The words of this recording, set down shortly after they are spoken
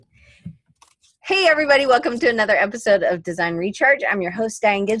Hey everybody, welcome to another episode of Design Recharge. I'm your host,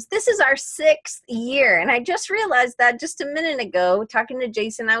 Diane Gibbs. This is our 6th year, and I just realized that just a minute ago, talking to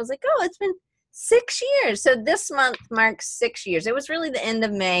Jason, I was like, oh, it's been 6 years. So this month marks 6 years. It was really the end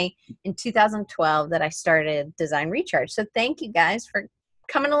of May in 2012 that I started Design Recharge. So thank you guys for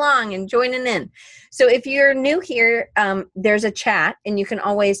coming along and joining in. So if you're new here, there's a chat, and you can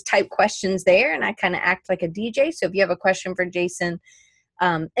always type questions there, and I kind of act like a DJ. So if you have a question for Jason,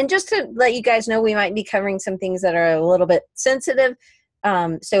 and just to let you guys know, we might be covering some things that are a little bit sensitive.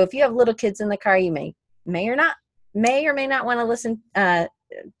 So if you have little kids in the car, you may or may not want to listen to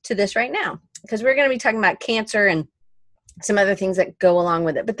this right now, because we're going to be talking about cancer and some other things that go along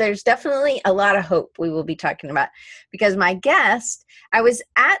with it. But there's definitely a lot of hope we will be talking about, because my guest, I was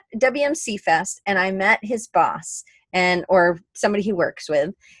at WMC Fest and I met his boss or somebody he works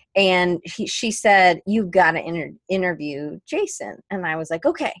with. And she said, you've got to interview Jason. And I was like,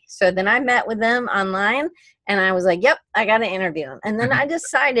 okay. So then I met with them online and I was like, yep, I got to interview him. And then I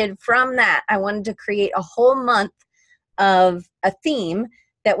decided from that, I wanted to create a whole month of a theme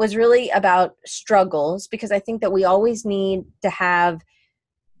that was really about struggles, because I think that we always need to have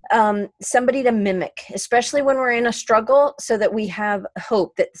somebody to mimic, especially when we're in a struggle, so that we have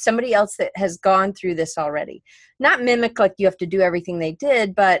hope that somebody else that has gone through this already, not mimic like you have to do everything they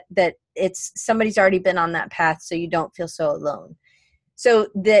did, but that it's somebody's already been on that path, so you don't feel so alone. So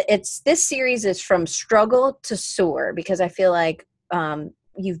this series is from struggle to soar, because I feel like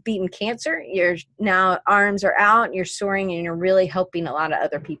you've beaten cancer, your now arms are out, you're soaring, and you're really helping a lot of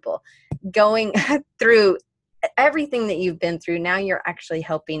other people going through everything that you've been through. Now you're actually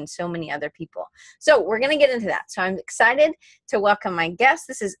helping so many other people. So we're going to get into that. So I'm excited to welcome my guest.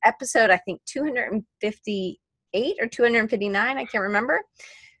 This is episode, I think, 258 or 259. I can't remember.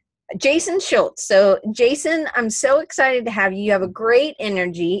 Jason Schultz. So Jason, I'm so excited to have you. You have a great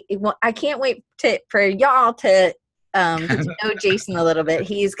energy. I can't wait for y'all to get to know Jason a little bit.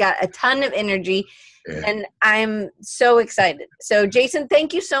 He's got a ton of energy, and I'm so excited. So Jason,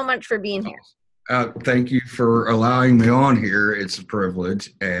 thank you so much for being here. Thank you for allowing me on here. It's a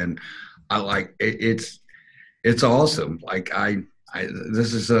privilege, and I like it. It's awesome. Like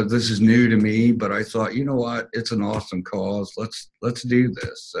this is new to me, but I thought, you know what? It's an awesome cause. Let's do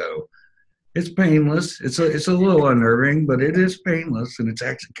this. So it's painless. It's a little unnerving, but it is painless, and it's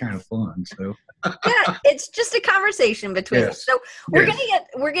actually kind of fun. So yeah, it's just a conversation between us. So we're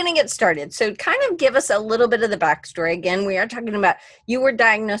gonna get started. So kind of give us a little bit of the backstory. Again, we are talking about you were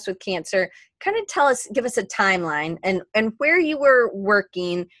diagnosed with cancer. Kind of give us a timeline and where you were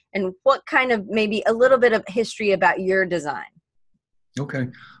working and what kind of, maybe a little bit of history about your design. Okay.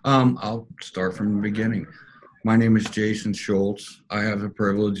 I'll start from the beginning. My name is Jason Schultz. I have the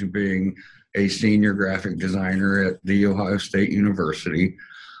privilege of being a senior graphic designer at The Ohio State University.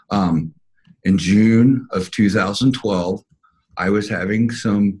 In June of 2012, I was having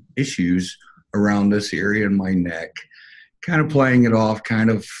some issues around this area in my neck, kind of playing it off,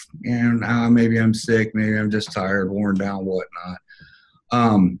 maybe I'm sick, maybe I'm just tired, worn down, whatnot.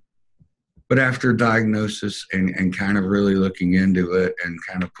 But after diagnosis and kind of really looking into it and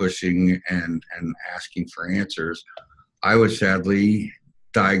kind of pushing and asking for answers, I was sadly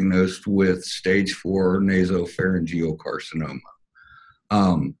diagnosed with stage 4 nasopharyngeal carcinoma.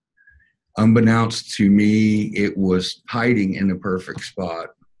 Unbeknownst to me, it was hiding in the perfect spot.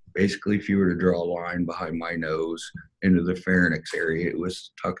 Basically, if you were to draw a line behind my nose into the pharynx area, it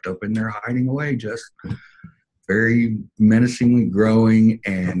was tucked up in there, hiding away, just very menacingly growing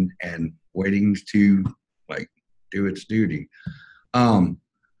and waiting to do its duty. I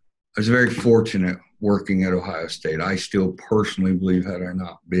was very fortunate working at Ohio State. I still personally believe, had I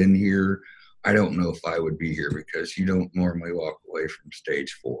not been here, I don't know if I would be here, because you don't normally walk away from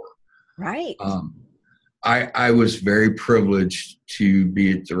stage 4. Right. I was very privileged to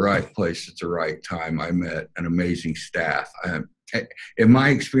be at the right place at the right time. I met an amazing staff. In my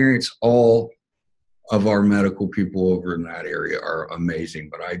experience, all of our medical people over in that area are amazing,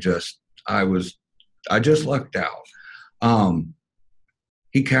 but I just lucked out.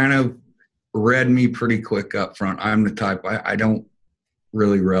 He kind of read me pretty quick up front. I'm the type, I don't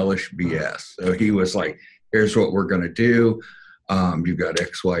really relish BS. So he was like, here's what we're going to do. You've got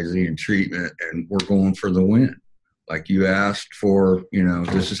XYZ in treatment, and we're going for the win. Like you asked for,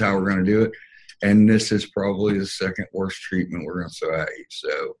 this is how we're going to do it. And this is probably the second worst treatment we're going to throw at you.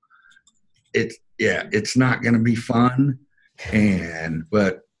 So it's not going to be fun.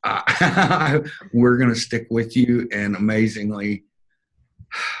 But we're going to stick with you. And amazingly,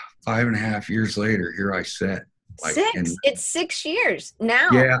 5.5 years later, here I sit. It's 6 years now.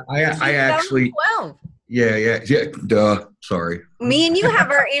 Yeah, I actually, Yeah. Duh. Sorry. Me and you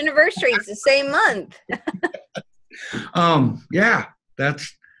have our anniversaries the same month. Yeah,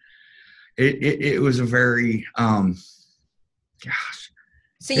 that's it was a very gosh.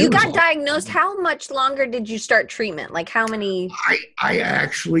 So It you was got diagnosed. How much longer did you start treatment? Like how many? I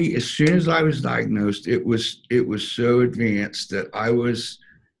actually, as soon as I was diagnosed, it was so advanced that I was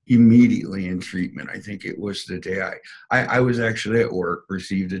immediately in treatment. I think it was the day I was actually at work,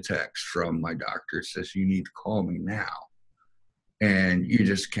 received a text from my doctor. It says, you need to call me now. And you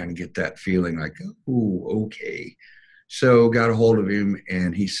just kind of get that feeling like, oh, okay. So got a hold of him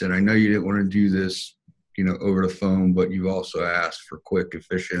and he said, I know you didn't want to do this, over the phone, but you also asked for quick,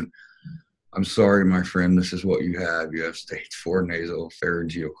 efficient. I'm sorry, my friend, this is what you have. You have stage 4 nasal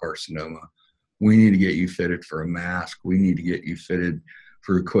pharyngeal carcinoma. We need to get you fitted for a mask. We need to get you fitted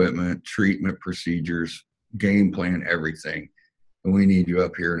for equipment, treatment procedures, game plan, everything. And we need you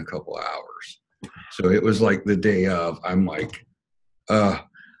up here in a couple of hours. So it was like the day of, I'm like, I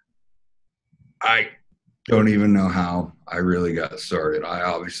don't even know how I really got started. I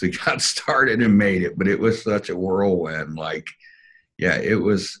obviously got started and made it, but it was such a whirlwind. Like, yeah, it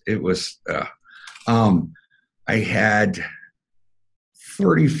was, I had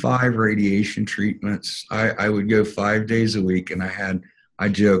 35 radiation treatments. I would go 5 days a week and I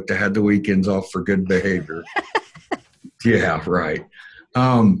joked, I had the weekends off for good behavior. Yeah, right.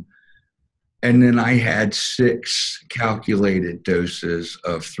 And then I had 6 calculated doses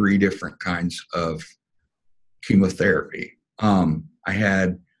of 3 different kinds of chemotherapy. I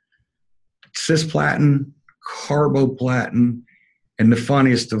had cisplatin, carboplatin, and the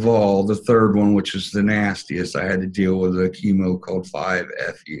funniest of all, the third one, which is the nastiest, I had to deal with a chemo called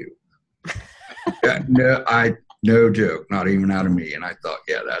 5FU. No joke, not even out of me. And I thought,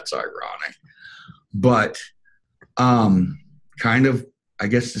 yeah, that's ironic. But kind of, I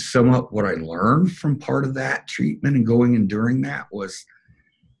guess to sum up what I learned from part of that treatment and going and during that was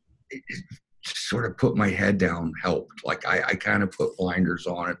it just sort of put my head down, helped. Like I kind of put blinders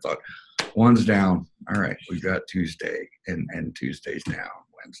on and thought, one's down. All right, we've got Tuesday and Tuesday's down,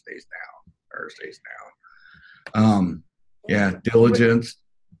 Wednesday's down, Thursday's down. Yeah, diligence.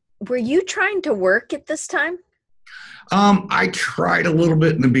 Were you trying to work at this time? I tried a little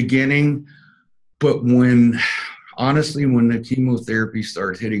bit in the beginning, but honestly, when the chemotherapy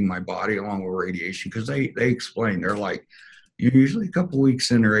started hitting my body along with radiation, because they explain, they're like, usually a couple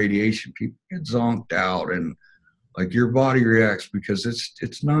weeks into radiation, people get zonked out and like your body reacts because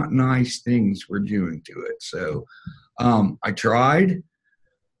it's not nice things we're doing to it. So I tried,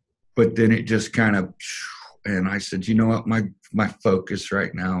 but then it just kind of, and I said, you know what, my focus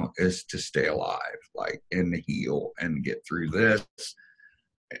right now is to stay alive, like, and to heal and get through this.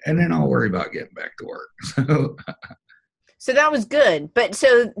 And then I'll worry about getting back to work. So that was good. But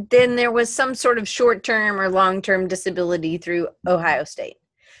so then there was some sort of short-term or long-term disability through Ohio State.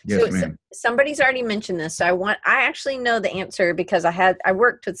 Yes, so ma'am. Somebody's already mentioned this. So I actually know the answer because I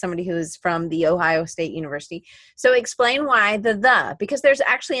worked with somebody who is from the Ohio State University. So explain why because there's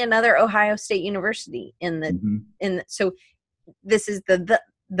actually another Ohio State University so this is the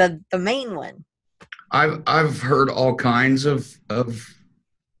main one. I've heard all kinds of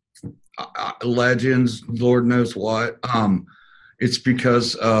legends, Lord knows what. It's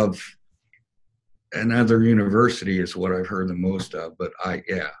because of another university is what I've heard the most of. But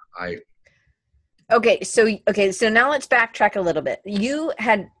Okay, so now let's backtrack a little bit. You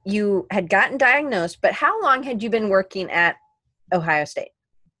had gotten diagnosed, but how long had you been working at Ohio State?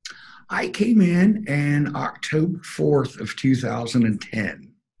 I came in October 4th of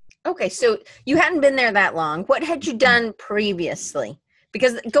 2010. Okay, so you hadn't been there that long. What had you done previously?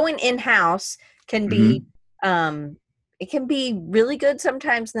 Because going in-house can be, it can be really good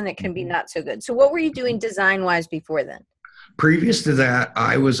sometimes, then it can be not so good. So what were you doing design-wise before then? Previous to that,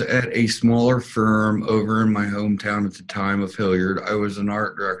 I was at a smaller firm over in my hometown at the time of Hilliard. I was an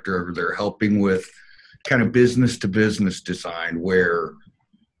art director over there helping with kind of business-to-business design where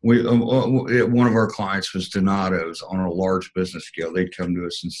one of our clients was Donato's on a large business scale. They'd come to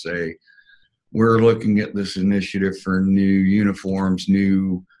us and say, we're looking at this initiative for new uniforms,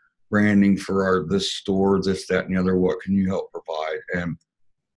 new branding for this store, this, that, and the other. What can you help provide? And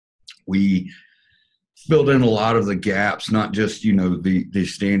we filled in a lot of the gaps, not just, the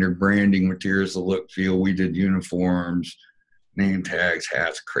standard branding materials, the look, feel. We did uniforms, name tags,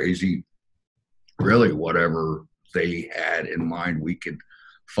 hats, crazy, really whatever they had in mind. We could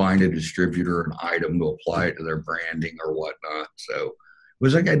find a distributor, an item to apply it to their branding or whatnot. So it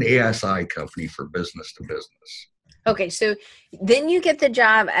was like an ASI company for business to business. Okay, so then you get the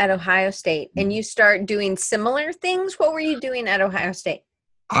job at Ohio State and you start doing similar things. What were you doing at Ohio State?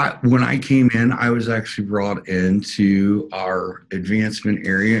 When I came in, I was actually brought into our advancement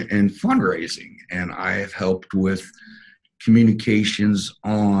area in fundraising, and I have helped with communications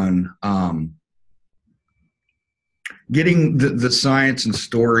on getting the science and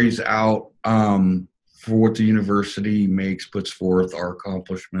stories out for what the university puts forth, our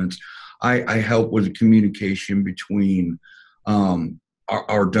accomplishments. I help with the communication between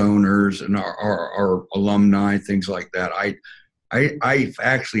our donors and our alumni, things like that. I've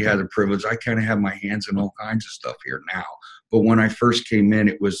actually had the privilege. I kind of have my hands in all kinds of stuff here now. But when I first came in,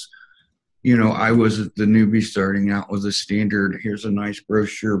 it was, I was the newbie starting out with a standard, here's a nice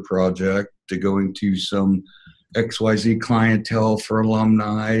brochure project, to going to some XYZ clientele for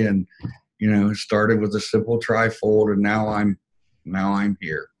alumni, and, started with a simple trifold, and now I'm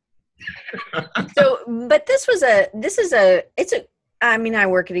here. So, but I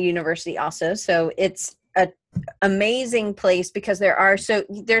work at a university also, so it's a amazing place because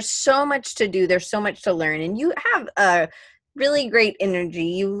there's so much to do, there's so much to learn, and you have a really great energy.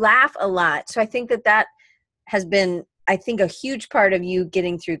 You laugh a lot. So I think that has been, a huge part of you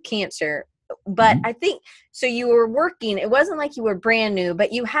getting through cancer. But I think, so you were working, it wasn't like you were brand new,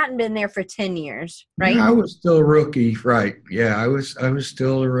 but you hadn't been there for 10 years, right? Yeah, I was still a rookie, right? Yeah, I was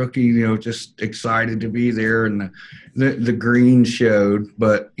still a rookie, just excited to be there, and the green showed,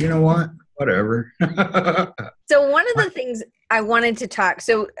 but you know what? Whatever. So one of the things I wanted to talk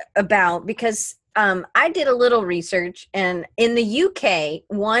about, because I did a little research, and in the UK,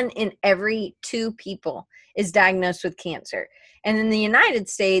 1 in every 2 people is diagnosed with cancer. And in the United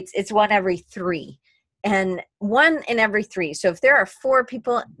States, it's 1 every 3. And 1 in every 3. So if there are 4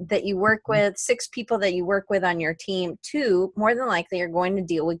 people that you work with, 6 people that you work with on your team, 2 more than likely are going to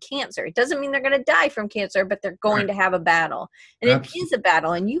deal with cancer. It doesn't mean they're going to die from cancer, but they're going to have a battle. And Absolutely. It is a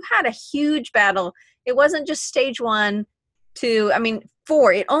battle. And you had a huge battle. It wasn't just stage 1, 2,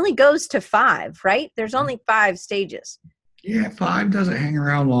 4. It only goes to 5, right? There's only 5 stages. Yeah, 5 doesn't hang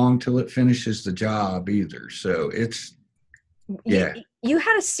around long till it finishes the job either. So it's, yeah. You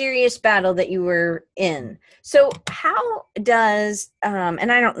had a serious battle that you were in. So how does,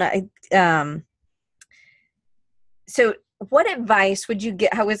 and I don't know, so what advice would you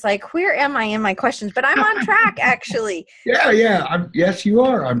get? I was like, where am I in my questions? But I'm on track, actually. Yeah. Yes, you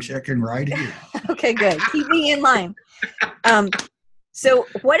are. I'm checking right here. Okay, good. Keep me in line. So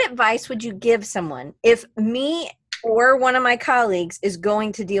what advice would you give someone if me or one of my colleagues is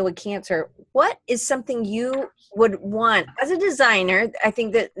going to deal with cancer? What is something you would want as a designer? I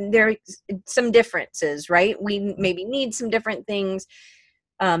think that there are some differences, right? We maybe need some different things,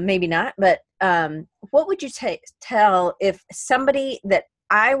 maybe not, but what would you tell if somebody that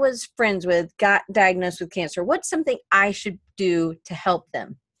I was friends with got diagnosed with cancer? What's something I should do to help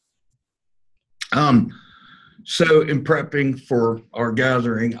them? So in prepping for our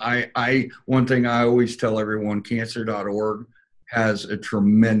gathering, one thing I always tell everyone, cancer.org has a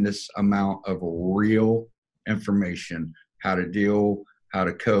tremendous amount of real information, how to deal, how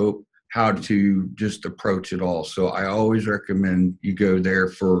to cope, how to just approach it all. So I always recommend you go there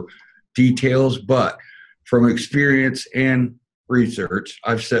for details, but from experience and research,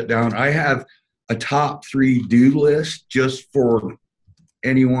 I've set down, I have a top 3 do list just for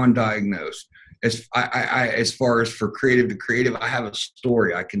anyone diagnosed. As far as for creative to creative, I have a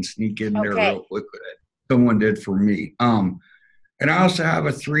story I can sneak in there real quick that someone did for me. And I also have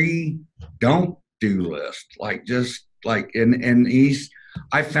a 3 don't do list, and these,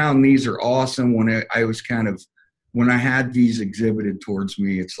 I found these are awesome when when I had these exhibited towards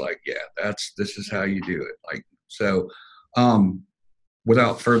me, it's like, yeah, this is how you do it.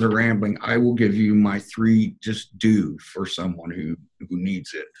 Without further rambling, I will give you my 3 just do for someone who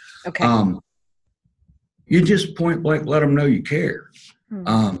needs it. Okay. You just point blank, let them know you care.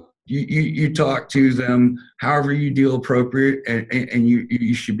 You talk to them however you deal appropriate, and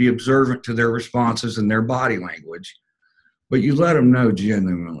you should be observant to their responses and their body language. But you let them know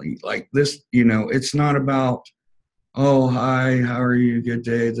genuinely, like this, it's not about, oh, hi, how are you? Good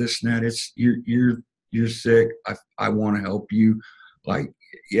day, this and that. It's you're sick. I want to help you.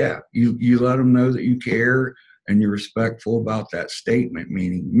 You let them know that you care and you're respectful about that statement,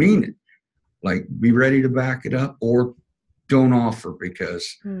 mean it. Like, be ready to back it up, or don't offer,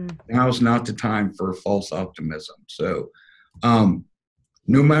 because now's not the time for false optimism. So no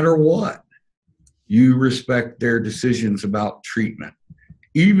matter what, you respect their decisions about treatment.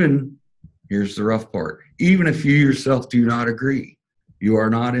 Even, here's the rough part, even if you yourself do not agree, you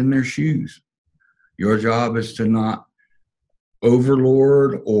are not in their shoes. Your job is to not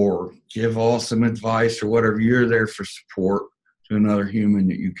overlord or give awesome advice or whatever. You're there for support to another human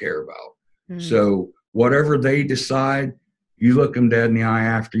that you care about. So whatever they decide, You look them dead in the eye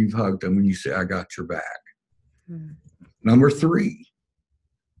after you've hugged them and you say, I got your back. Mm. Number 3,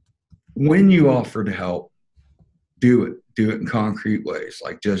 when you offer to help, do it. Do it in concrete ways.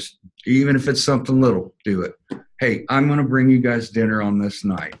 Like, just, even if it's something little, do it. Hey, I'm going to bring you guys dinner on this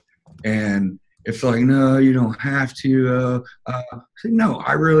night. And if like, no, you don't have to, say, no,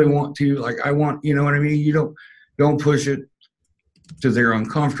 I really want to, like, I want, you know what I mean? You don't push it to they're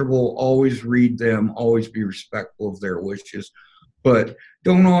uncomfortable. Always read them, always be respectful of their wishes, but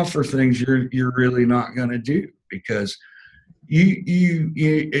don't offer things you're really not going to do, because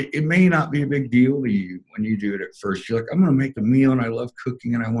it may not be a big deal to you when you do it at first. You're like, I'm going to make a meal and I love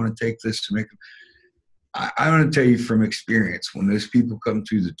cooking and I want to take this to make. I'm going to tell you from experience, when those people come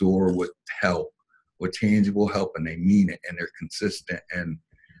through the door with help, with tangible help, and they mean it and they're consistent, and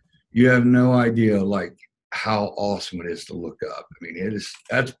you have no idea like how awesome it is to look up. I mean,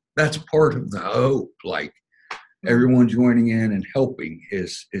 that's part of the hope. Like, everyone joining in and helping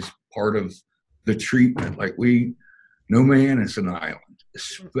is part of the treatment. Like, no man is an island,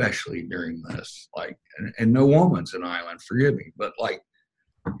 especially during this. Like, and no woman's an island. Forgive me, but like,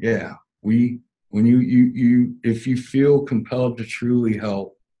 yeah, when you if you feel compelled to truly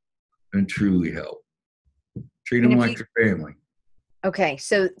help, then truly help. Treat them like your family. Okay,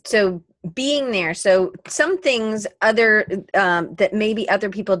 so being there, so some things other that maybe other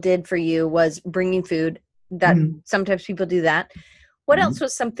people did for you was bringing food. That sometimes people do that. What else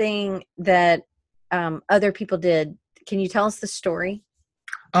was something that other people did? Can you tell us the story?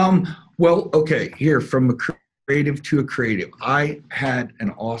 Well, okay, here, from a creative to a creative. I had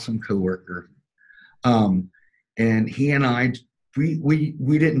an awesome coworker, and he and I,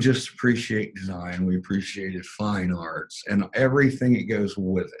 we didn't just appreciate design, we appreciated fine arts and everything that goes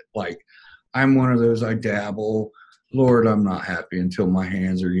with it. Like, I'm one of those, I dabble. Lord, I'm not happy until my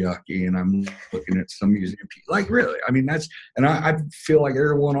hands are yucky and I'm looking at some museum. Like, really, I mean, and I feel like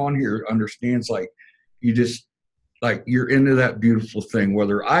everyone on here understands, like, you just, like, you're into that beautiful thing.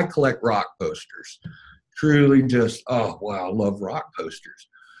 Whether I collect rock posters, truly just, oh, wow, I love rock posters.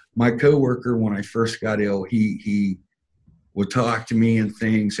 My coworker, when I first got ill, he would talk to me and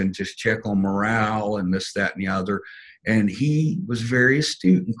things and just check on morale and this, that, and the other. And he was very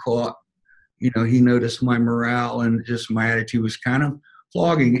astute and caught, he noticed my morale and just my attitude was kind of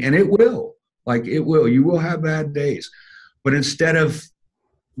flogging. And it will. You will have bad days. But instead of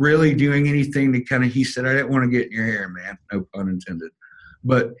really doing anything to kind of, he said, I didn't want to get in your hair, man. No pun intended.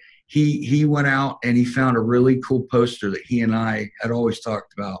 But he went out and he found a really cool poster that he and I had always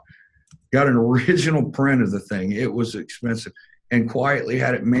talked about. Got an original print of the thing. It was expensive, and quietly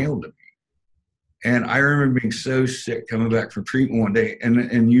had it mailed to me. And I remember being so sick coming back from treatment one day, and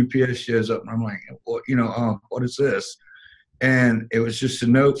UPS shows up, and I'm like, well, what is this? And it was just a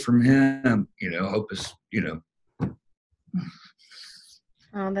note from him, hope is,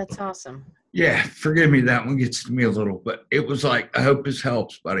 Oh, that's awesome. Yeah, forgive me, that one gets to me a little, but it was like, I hope this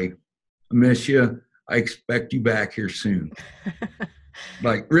helps, buddy. I miss you. I expect you back here soon.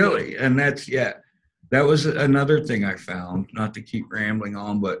 Like, really. And that was another thing I found, not to keep rambling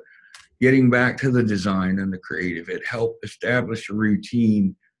on, but getting back to the design and the creative, it helped establish a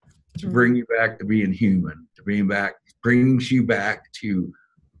routine to bring you back to being human, brings you back to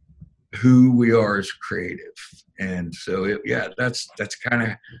who we are as creative. And so, that's kind of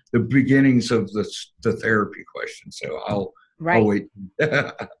the beginnings of the therapy question. So I'll wait.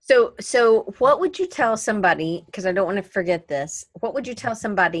 So what would you tell somebody, because I don't want to forget this, what would you tell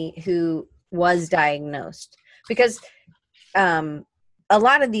somebody who was diagnosed? Because a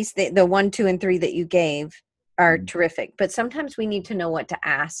lot of these, the 1, 2, and 3 that you gave are terrific, but sometimes we need to know what to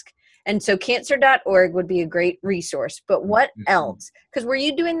ask. And so cancer.org would be a great resource, but what else? Because were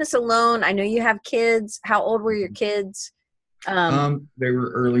you doing this alone? I know you have kids. How old were your kids? They were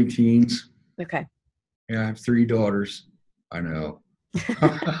early teens. Okay. Yeah, I have 3 daughters. I know.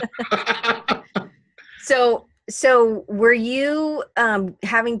 So were you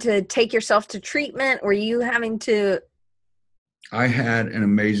having to take yourself to treatment? Were you having to? I had an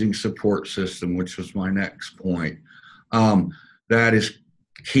amazing support system, which was my next point. That is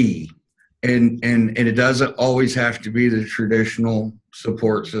key. And it doesn't always have to be the traditional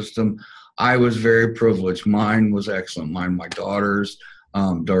support system. I was very privileged. Mine was excellent. My daughters,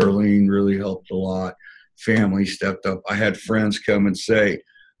 Darlene really helped a lot. Family stepped up. I had friends come and say,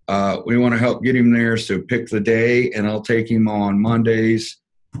 we want to help get him there, so pick the day and I'll take him on Mondays,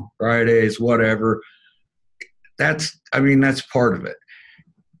 Fridays, whatever. That's part of it.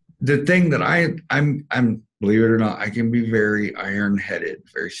 The thing that I'm believe it or not, I can be very iron-headed,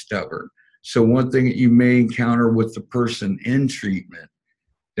 very stubborn. So one thing that you may encounter with the person in treatment,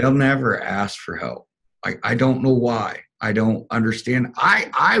 they'll never ask for help. I don't know why. I don't understand.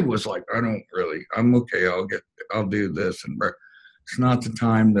 I was like, I'm okay. I'll do this. And it's not the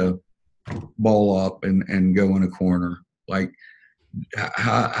time to ball up and go in a corner. Like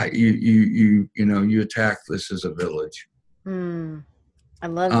you attack this as a village. I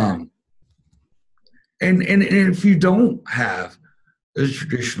love that. And if you don't have a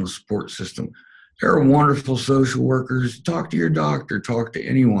traditional support system, there are wonderful social workers. Talk to your doctor, talk to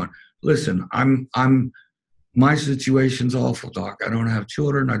anyone. Listen, my situation's awful, doc. I don't have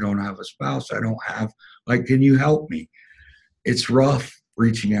children. I don't have a spouse. I don't have, can you help me? It's rough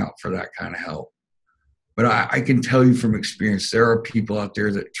reaching out for that kind of help. But I can tell you from experience, there are people out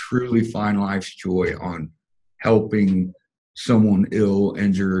there that truly find life's joy on helping someone ill,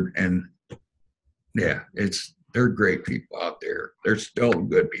 injured, and they're great people out there. There's still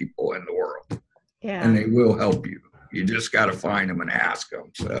good people in the world. Yeah. And they will help you. You just got to find them and ask them.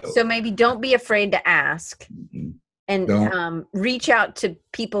 So maybe don't be afraid to ask, and reach out to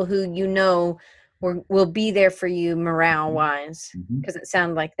people who you know will be there for you morale wise, because it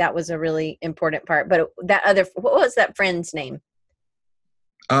sounded like that was a really important part. But what was that friend's name?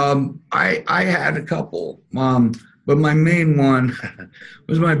 I had a couple, but my main one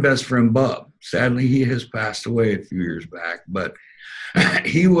was my best friend, Bub. Sadly, he has passed away a few years back, but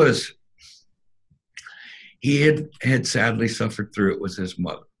he had sadly suffered through it with his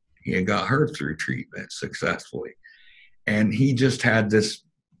mother. He had got her through treatment successfully. And he just had this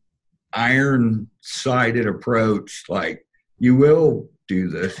iron-sided approach, like, you will do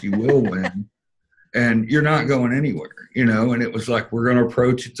this, you will win, and you're not going anywhere, And it was like, we're going to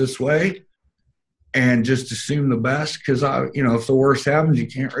approach it this way and just assume the best, because, if the worst happens, you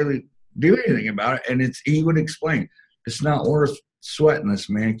can't really do anything about it. And he would explain, it's not worth sweating this,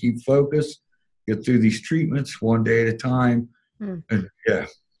 man. Keep focused. Get through these treatments one day at a time. And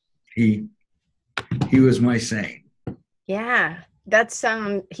he was my saint. Yeah,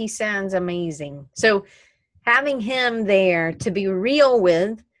 he sounds amazing. So having him there to be real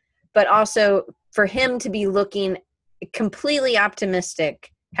with, but also for him to be looking completely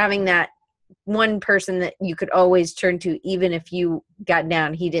optimistic, having that one person that you could always turn to, even if you got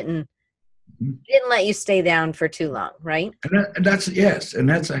down, he didn't let you stay down for too long, right? And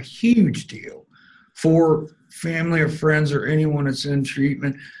that's a huge deal for family or friends or anyone that's in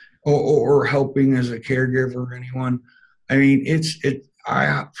treatment or helping as a caregiver or anyone. I mean,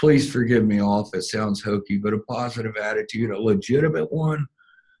 please forgive me all if it sounds hokey, but a positive attitude, a legitimate one,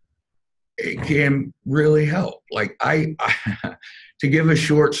 it can really help. Like to give a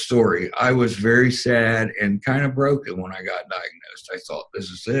short story, I was very sad and kind of broken when I got diagnosed. I thought,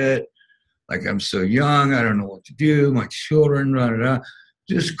 this is it. Like, I'm so young, I don't know what to do. My children,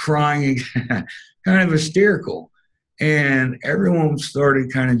 just crying, kind of hysterical. And everyone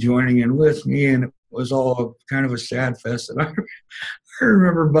started kind of joining in with me, and it was all kind of a sad fest. And I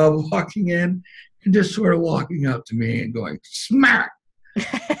remember Bub walking in and just sort of walking up to me and going, smack,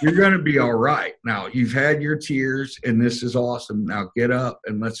 you're going to be all right. Now, you've had your tears, and this is awesome. Now get up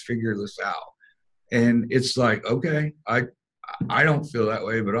and let's figure this out. And it's like, okay, I don't feel that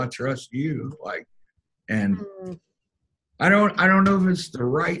way, but I trust you. I don't know if it's the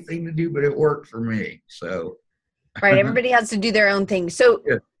right thing to do, but it worked for me. So, right. Everybody has to do their own thing. So,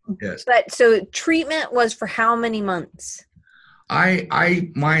 yes. But so treatment was for how many months?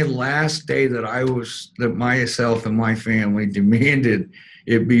 My last day that myself and my family demanded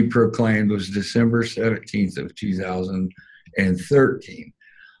it be proclaimed was December 17th of 2013.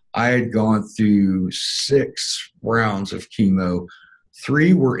 I had gone through 6 rounds of chemo.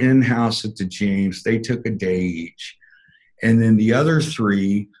 3 were in-house at the James. They took a day each. And then the other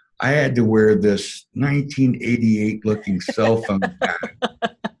 3, I had to wear this 1988 looking cell phone bag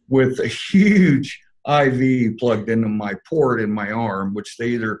with a huge IV plugged into my port in my arm, which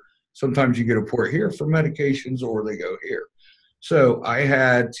sometimes you get a port here for medications or they go here. So I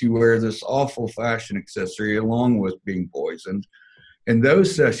had to wear this awful fashion accessory along with being poisoned. And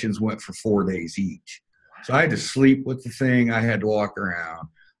those sessions went for 4 days each. So I had to sleep with the thing. I had to walk around.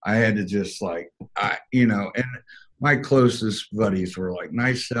 I had to just and my closest buddies were like,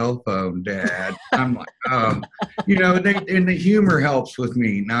 nice cell phone, Dad. I'm like, and the humor helps with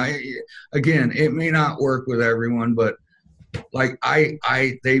me. Now, again, it may not work with everyone, but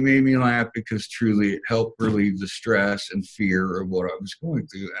they made me laugh because truly it helped relieve the stress and fear of what I was going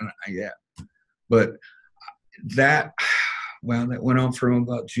through. And but that went on from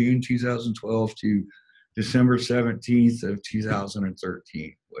about June 2012 to December 17th of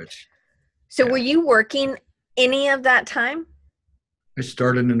 2013, So were you working any of that time? I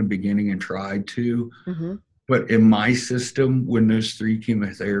started in the beginning and tried to, but in my system, when those 3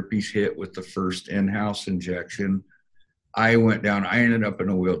 chemotherapies hit with the first in-house injection, I went down. I ended up in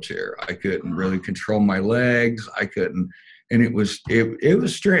a wheelchair. I couldn't really control my legs. I couldn't, and it was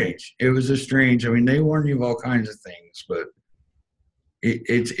strange. It was a strange. I mean, they warn you of all kinds of things, but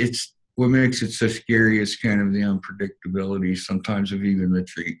it's what makes it so scary is kind of the unpredictability sometimes of even the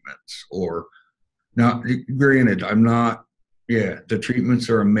treatments. Or now, granted, I'm not. Yeah, the treatments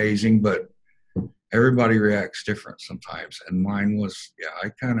are amazing, but everybody reacts different sometimes. And mine was, yeah,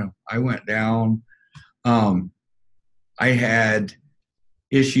 I went down. I had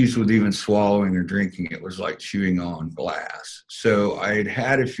issues with even swallowing or drinking. It was like chewing on glass. So I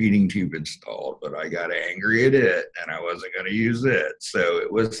had a feeding tube installed, but I got angry at it and I wasn't going to use it. So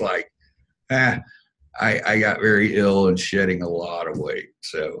it was like, I got very ill and shedding a lot of weight.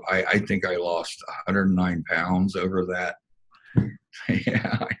 So I think I lost 109 pounds over that.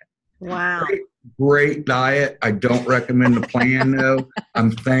 Yeah. Wow. Great diet. I don't recommend the plan though.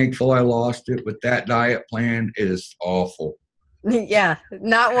 I'm thankful I lost it, but that diet plan is awful. Yeah,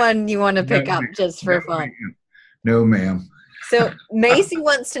 not one you want to pick up just for fun. Ma'am. No, ma'am. So Macy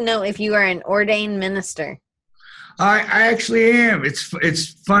wants to know if you are an ordained minister. I actually am.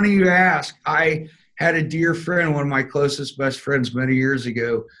 It's funny you ask. I had a dear friend, one of my closest best friends many years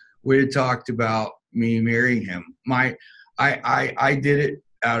ago. We had talked about me marrying him. I did it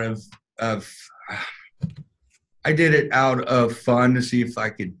out of I did it out of fun to see if I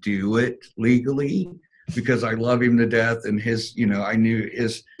could do it legally because I love him to death. And I knew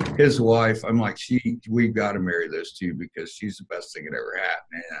his wife. I'm like, we've got to marry those two because she's the best thing that ever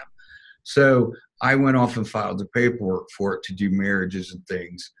happened to him. So I went off and filed the paperwork for it to do marriages and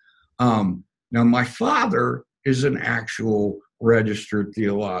things. Now my father is an actual registered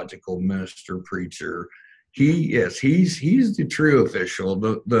theological minister, preacher. He's the true official.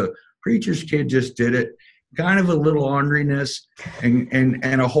 The preacher's kid just did it. Kind of a little orneriness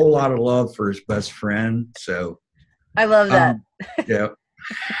and a whole lot of love for his best friend. So I love that. Yeah.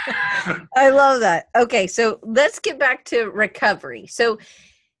 I love that. Okay, so let's get back to recovery. So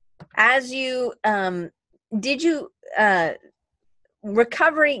as you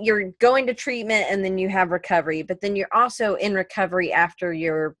recovery, you're going to treatment and then you have recovery, but then you're also in recovery after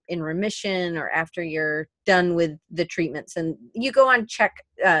you're in remission or after you're done with the treatments, and you go on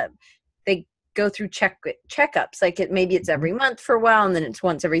they go through checkups. Like maybe it's every month for a while, and then it's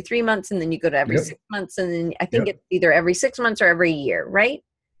once every 3 months, and then you go to every 6 months, and then I think it's either every 6 months or every year, right?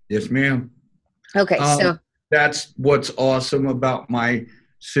 Yes, ma'am. Okay, so that's what's awesome about my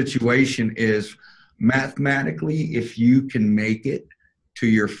situation is mathematically, if you can make it to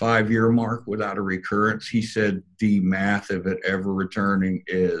your 5-year mark without a recurrence, he said the math of it ever returning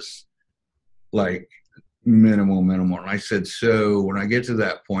is like minimal. And I said, so when I get to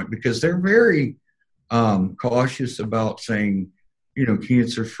that point, because they're very cautious about saying,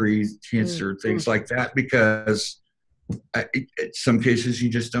 cancer-free, things like that, because in some cases you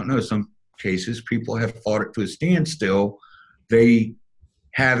just don't know. Some cases people have fought it to a standstill. They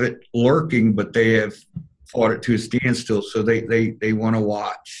have it lurking, but they have fought it to a standstill. So they want to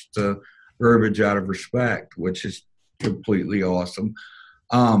watch the verbiage out of respect, which is completely awesome.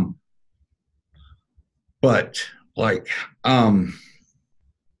 But like, oh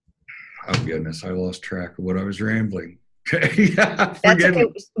goodness, I lost track of what I was rambling. Yeah, that's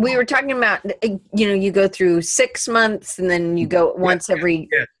okay. We were talking about, you go through 6 months and then you go once every.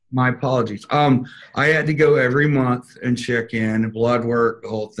 Yeah. My apologies. I had to go every month and check in, blood work, the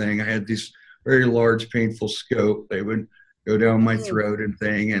whole thing. I had this very large, painful scope. They would go down my throat and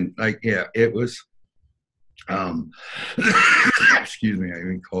thing. And it was, excuse me, I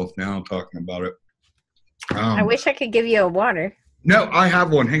even cough now talking about it. I wish I could give you a water. No, I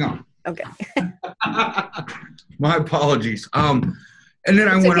have one. Hang on. Okay. My apologies. And then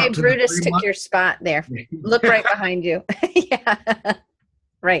I went up to Brutus took your spot there. Look right behind you. Yeah.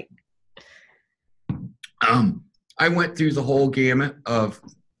 Right. I went through the whole gamut of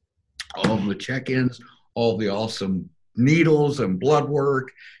all the check-ins, all the awesome needles and blood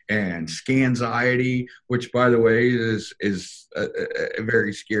work and scanxiety, which by the way is a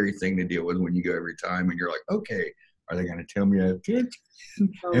very scary thing to deal with when you go every time and you're like, okay, are they going to tell me I have kids?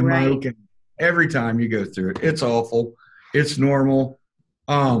 Am I okay? Every time you go through it, it's awful. It's normal.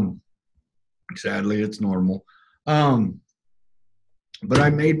 Sadly, it's normal. But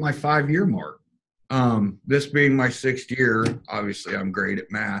I made my 5-year mark. This being my 6th year, obviously I'm great at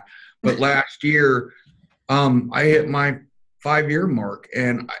math, but last year, I hit my 5-year mark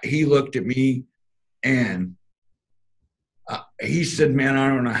and he looked at me and he said, man, I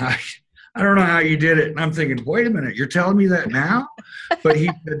don't know how you did it. And I'm thinking, wait a minute, you're telling me that now? But he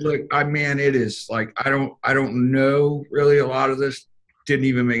said, look, it is like, I don't know really, a lot of this didn't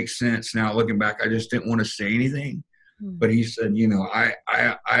even make sense now looking back. I just didn't want to say anything. But he said,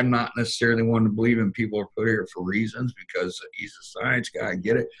 I'm not necessarily one to believe in people are put here for reasons because he's a science guy. I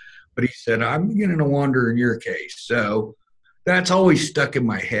get it. But he said, I'm beginning to wonder in your case. So that's always stuck in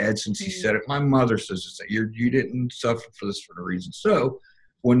my head since he said it. My mother says that you didn't suffer for this for no reason. So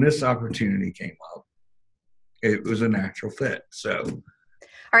when this opportunity came up, it was a natural fit. So,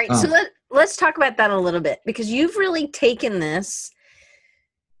 all right. So let's talk about that a little bit, because you've really taken this.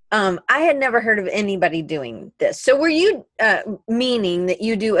 I had never heard of anybody doing this. So were you meaning that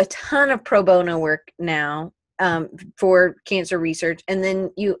you do a ton of pro bono work now for cancer research, and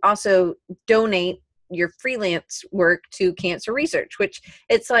then you also donate your freelance work to cancer research, which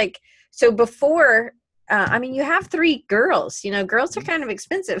it's like, so before, you have 3 girls, girls are kind of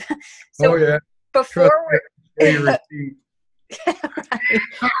expensive. So before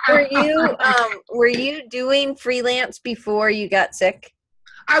were you doing freelance before you got sick?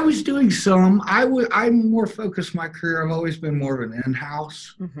 I was doing some. I'm more focused my career. I've always been more of an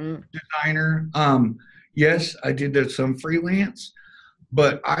in-house designer. Yes, I did some freelance,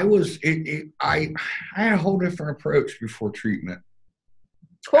 but I had a whole different approach before treatment.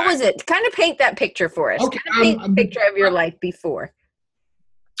 What was it? Kind of paint that picture for us. Okay, paint a picture of your life before.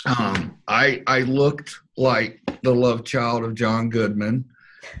 I looked like the love child of John Goodman,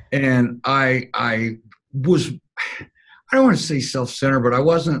 and I was, I don't want to say self-centered, but I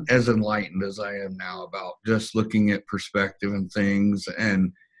wasn't as enlightened as I am now about just looking at perspective and things.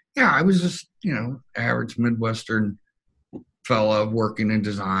 And yeah, I was just, average Midwestern fella working in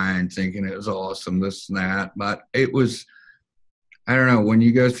design, thinking it was awesome, this and that. But it was, I don't know, when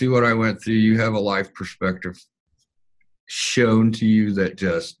you go through what I went through, you have a life perspective shown to you that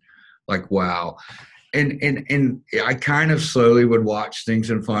just like, wow. And I kind of slowly would watch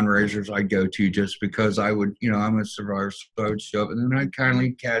things in fundraisers I go to just because I would, I'm a survivor, so I would show up, and then I'd kind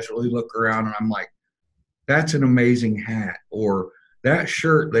of casually look around and I'm like, that's an amazing hat, or that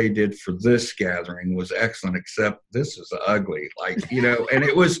shirt they did for this gathering was excellent, except this is ugly. And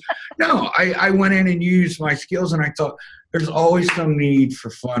it was, I went in and used my skills, and I thought there's always some need for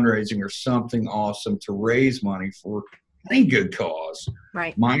fundraising or something awesome to raise money for any good cause.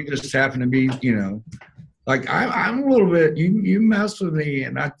 Right. Mine just happened to be, I'm a little bit, you mess with me,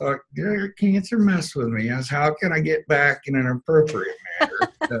 and I thought, your cancer messed with me. How can I get back in an appropriate manner?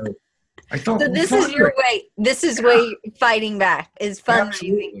 So I thought, so this is your way. This is way you're fighting back, is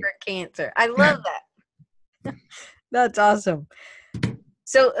fundraising for cancer. I love that. That's awesome.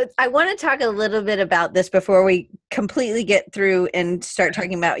 So I want to talk a little bit about this before we completely get through and start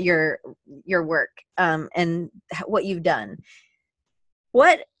talking about your work and what you've done.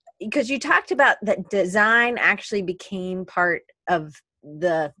 Because you talked about that design actually became part of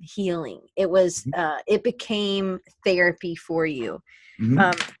the healing. It was it became therapy for you.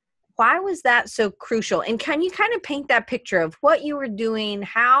 Why was that so crucial? And can you kind of paint that picture of what you were doing,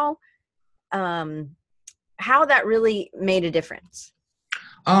 how that really made a difference?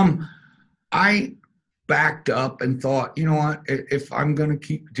 I backed up and thought, you know what, if I'm going to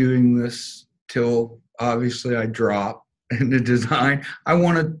keep doing this till obviously I drop in the design, I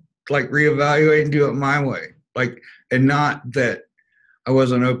want to reevaluate and do it my way. And not that I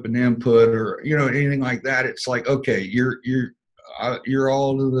wasn't open to input or, anything like that. It's like, okay, you're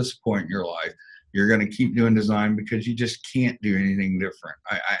all to this point in your life. You're going to keep doing design because you just can't do anything different.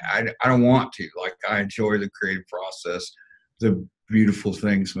 I don't want to. I enjoy the creative process, the beautiful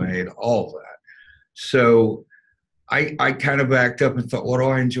things made, all of that. So I kind of backed up and thought, what do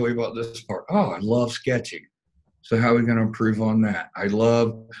I enjoy about this part? Oh, I love sketching. So how are we going to improve on that? I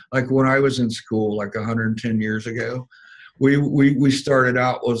love, when I was in school, 110 years ago, we started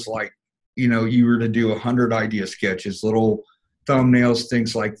out was you were to do 100 idea sketches, little thumbnails,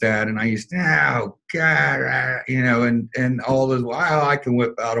 things like that. And I used to, oh God, and all this, wow, I can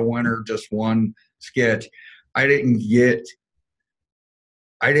whip out a winner, just one sketch. I didn't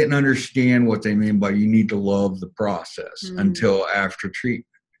understand what they mean by you need to love the process until after treatment.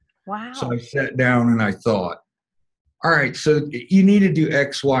 Wow. So I sat down and I thought, all right, so you need to do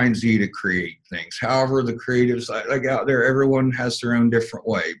X, Y, and Z to create things. However, the creatives out there, everyone has their own different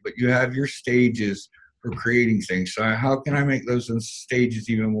way, but you have your stages for creating things. So how can I make those stages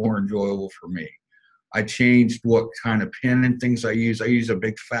even more enjoyable for me? I changed what kind of pen and things I use. I use a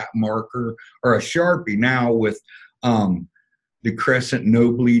big fat marker or a Sharpie now with the Crescent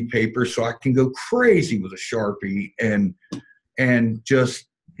no bleed paper, so I can go crazy with a Sharpie and just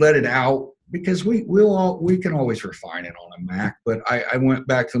let it out, because we can always refine it on a Mac, but I went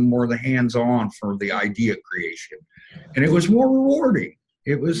back to more of the hands-on for the idea creation, and it was more rewarding.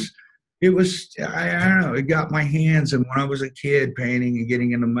 It was I don't know, it got my hands, and when I was a kid painting and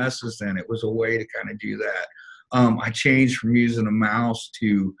getting into messes, then it was a way to kind of do that. I changed from using a mouse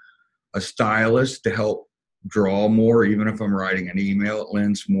to a stylus to help draw more. Even if I'm writing an email, it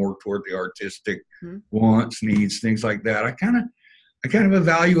lends more toward the artistic wants, needs, things like that. I kind of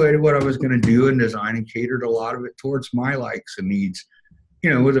evaluated what I was going to do in design and catered a lot of it towards my likes and needs.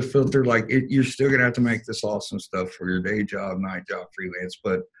 With a filter like it, you're still going to have to make this awesome stuff for your day job, night job, freelance.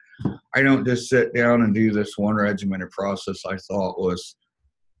 But I don't just sit down and do this one regimented process I thought was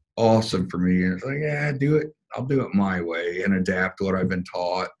awesome for me. And it's like, yeah, do it. I'll do it my way and adapt to what I've been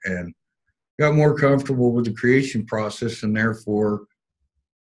taught, and got more comfortable with the creation process, and therefore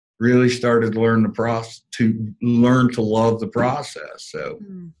really started to learn to love the process. So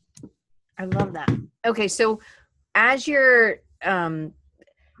I love that. Okay. So as you're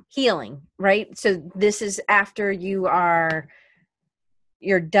healing, right? So this is after you're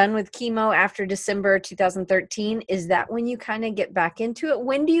done with chemo after December 2013. Is that when you kind of get back into it?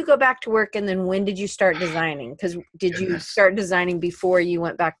 When do you go back to work? And then when did you start designing? Because did you start designing before you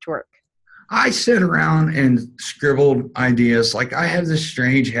went back to work? I sit around and scribbled ideas. Like I have this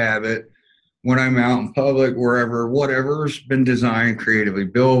strange habit when I'm out in public, wherever, whatever's been designed creatively,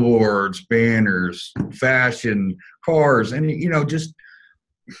 billboards, banners, fashion, cars, and just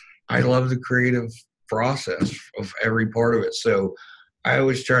I love the creative process of every part of it. So I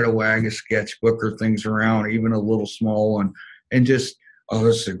always try to wag a sketchbook or things around, even a little small one, and just, oh,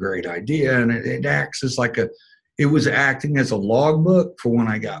 this is a great idea. And it acts as it was acting as a logbook for when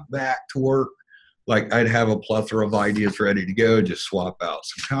I got back to work. Like I'd have a plethora of ideas ready to go, just swap out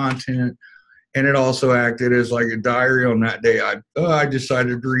some content. And it also acted as like a diary on that day. I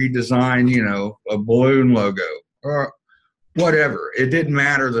decided to redesign, a balloon logo or whatever. It didn't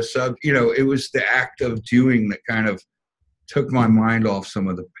matter it was the act of doing that kind of took my mind off some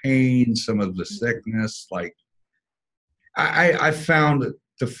of the pain, some of the sickness. Like I found that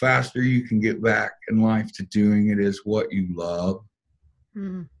the faster you can get back in life to doing it is what you love,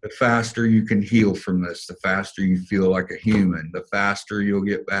 the faster you can heal from this, the faster you feel like a human, the faster you'll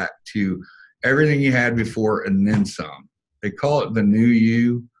get back to everything you had before and then some. They call it the new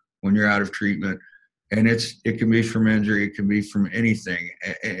you when you're out of treatment. And it can be from injury, it can be from anything.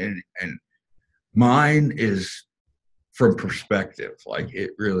 And mine is from perspective. Like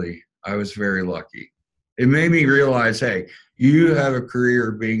I was very lucky. It made me realize, hey, you have a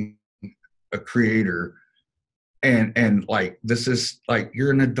career being a creator, and like this is like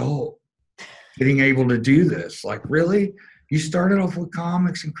you're an adult getting able to do this. Like really, you started off with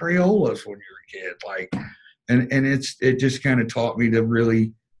comics and Crayolas when you were a kid. Like, and it just kind of taught me to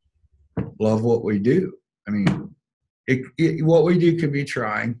really love what we do. I mean, what we do can be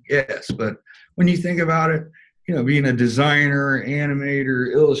trying, yes, but when you think about it, being a designer,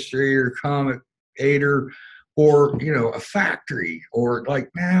 animator, illustrator, comic creator, or a factory, or like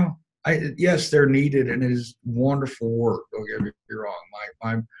now, yes, they're needed and it is wonderful work. Don't get me wrong.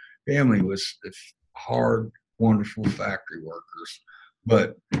 My family was hard, wonderful factory workers,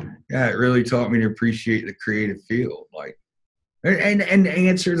 but yeah, it really taught me to appreciate the creative field. Like, and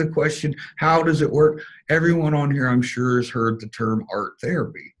answer the question, how does it work? Everyone on here, I'm sure, has heard the term art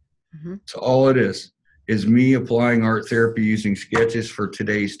therapy. So all it is me applying art therapy using sketches for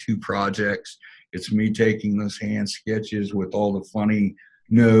today's 2 projects. It's me taking those hand sketches with all the funny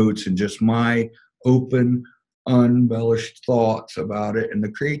notes and just my open, unembellished thoughts about it and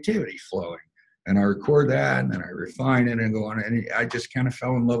the creativity flowing. And I record that and then I refine it and go on. And I just kind of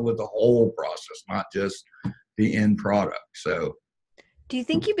fell in love with the whole process, not just the end product. So do you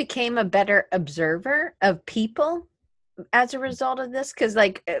think you became a better observer of people as a result of this? Because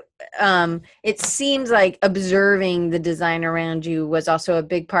it seems like observing the design around you was also a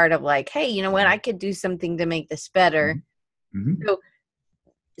big part of like, hey, you know what, I could do something to make this better.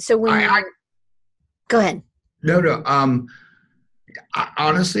 So when go ahead. No.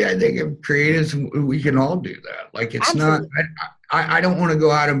 Honestly, I think if creatives, we can all do that. Like it's Absolutely. not. I don't want to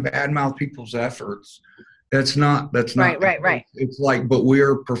go out and badmouth people's efforts. That's not. Right. It's like, but we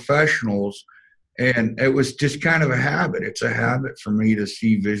are professionals. And it was just kind of a habit. It's a habit for me to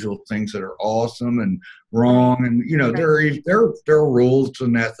see visual things that are awesome and wrong. And, there are rules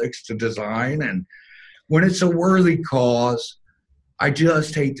and ethics to design. And when it's a worthy cause, I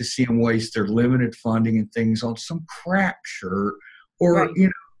just hate to see them waste their limited funding and things on some crap shirt. Or,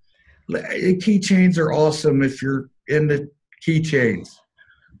 keychains are awesome if you're into keychains.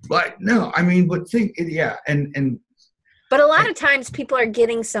 But no, I mean, but think, yeah. But a lot of times people are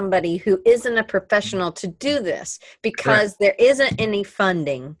getting somebody who isn't a professional to do this because there isn't any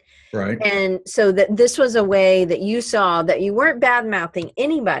funding. Right. And so that this was a way that you saw that you weren't bad-mouthing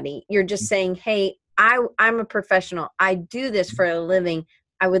anybody. You're just saying, hey, I'm a professional. I do this for a living.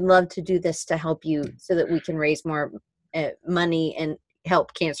 I would love to do this to help you so that we can raise more money and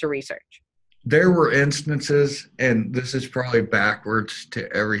help cancer research? There were instances, and this is probably backwards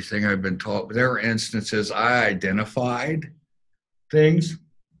to everything I've been taught, but there were instances I identified things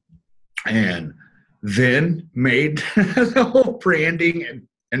and then made the whole branding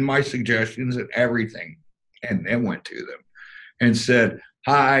and my suggestions and everything, and then went to them and said,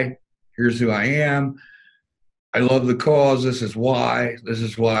 hi, here's who I am. I love the cause. This is why,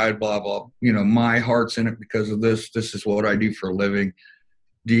 blah, blah. My heart's in it because of this. This is what I do for a living.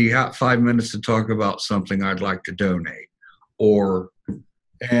 Do you have 5 minutes to talk about something I'd like to donate?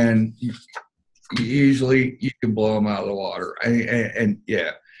 And usually you can blow them out of the water.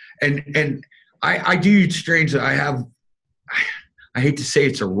 And I do strange that I hate to say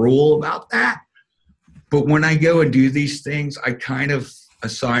it's a rule about that, but when I go and do these things, I kind of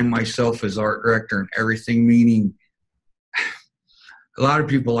assign myself as art director and everything, meaning a lot of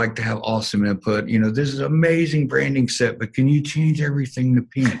people like to have awesome input. This is amazing branding set, but can you change everything to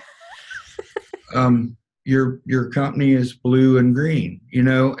pink? Your company is blue and green,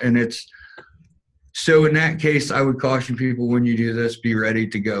 and it's, so in that case, I would caution people, when you do this, be ready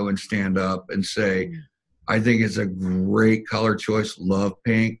to go and stand up and say, I think it's a great color choice. Love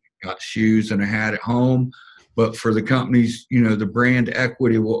pink, got shoes and a hat at home. But for the companies, the brand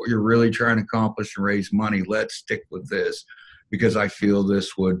equity, what you're really trying to accomplish and raise money, let's stick with this, because I feel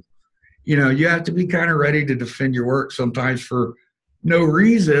this would, you have to be kind of ready to defend your work sometimes for no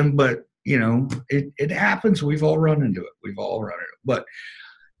reason, but, it happens. We've all run into it. But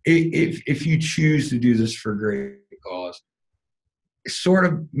if you choose to do this for a great cause, sort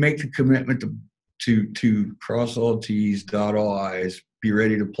of make the commitment to cross all T's, dot all I's, be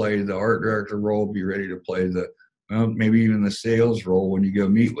ready to play the art director role, be ready to play maybe even the sales role when you go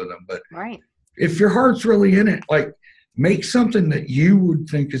meet with them. But right. If your heart's really in it, like, make something that you would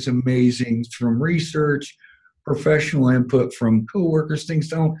think is amazing from research, professional input from coworkers. Things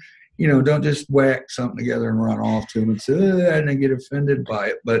don't just whack something together and run off to them and say, and then get offended by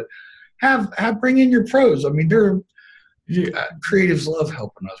it. But bring in your pros. I mean, creatives love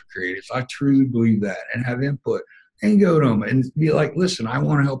helping other creatives. I truly believe that, and have input and go to them and be like, listen, I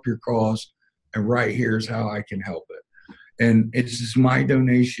want to help your cause, and right here's how I can help it. And it's just my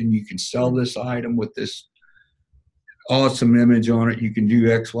donation. You can sell this item with this awesome image on it. You can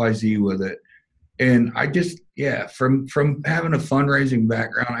do X, Y, Z with it. And I just, from having a fundraising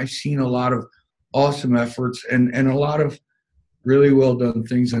background, I've seen a lot of awesome efforts and a lot of really well done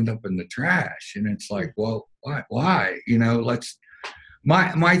things end up in the trash. And it's like, well, why?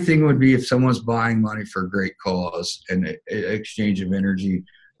 My thing would be, if someone's buying money for a great cause and an exchange of energy,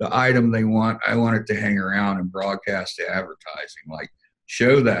 the item they want, I want it to hang around and broadcast to advertising, like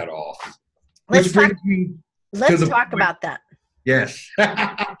show that off. Let's talk about that. Yes.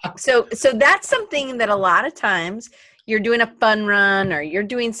 So that's something that a lot of times you're doing a fun run or you're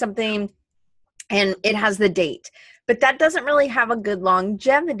doing something and it has the date, but that doesn't really have a good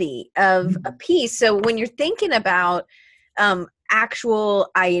longevity of a piece. So when you're thinking about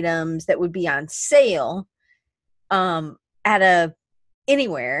actual items that would be on sale at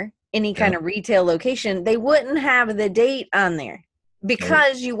any kind of retail location, they wouldn't have the date on there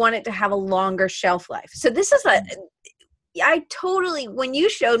because you want it to have a longer shelf life. So this is when you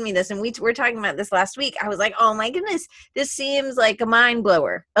showed me this, and we were talking about this last week, I was like, oh my goodness, this seems like a mind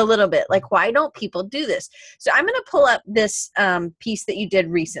blower a little bit. Like, why don't people do this? So I'm going to pull up this piece that you did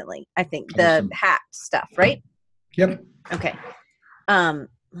recently. I think the hat stuff, right? Yep. Okay.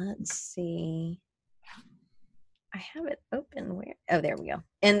 Let's see. I have it open. Where? Oh, there we go.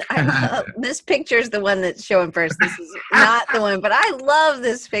 And this picture is the one that's showing first. This is not the one, but I love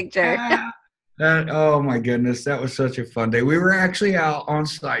this picture. Oh my goodness, that was such a fun day. We were actually out on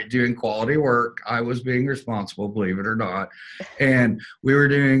site doing quality work. I was being responsible, believe it or not. And we were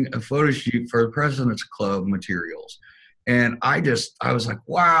doing a photo shoot for the President's Club materials. And I was like,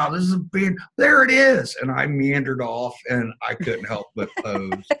 wow, this is there it is. And I meandered off and I couldn't help but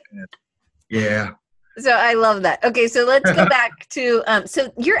pose. Yeah. So I love that. Okay, so let's go back to,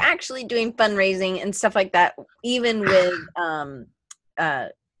 so you're actually doing fundraising and stuff like that, even with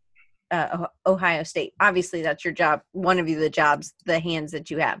Ohio State. Obviously, that's your job. One of the jobs, the hands that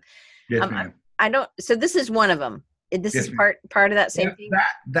you have. Yes, ma'am. So this is one of them. This is part of that same thing?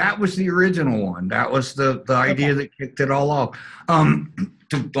 That was the original one. That was the idea that kicked it all off.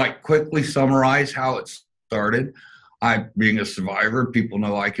 To quickly summarize how it started, I, being a survivor, people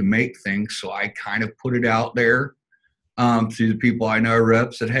know I can make things, so I kind of put it out there to the people I know,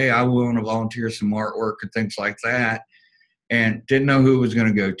 reps, said, hey, I'm willing to volunteer some artwork and things like that. and didn't know who it was going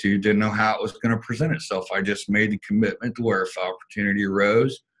to go to, didn't know how it was going to present itself. I just made the commitment to where if opportunity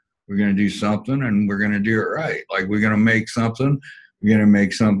arose, we're going to do something and we're going to do it right. Like we're going to make something, we're going to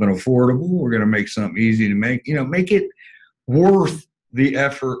make something affordable, we're going to make something easy to make, make it worth the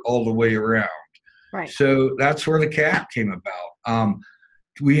effort all the way around. Right. So that's where the cap came about.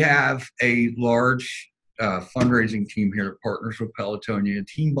 We have a large fundraising team here at Partners with Pelotonia.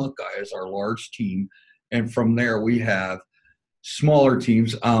 Team Buckeye is our large team. And from there, we have smaller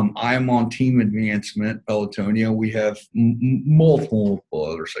teams. I am on Team Advancement, Pelotonia. We have multiple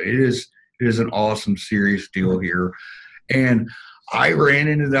others. It is an awesome, serious deal here. And I ran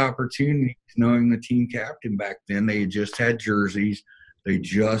into the opportunity knowing the team captain back then. They had just had jerseys. They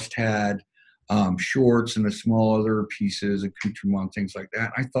just had shorts and a small other pieces, accoutrement, things like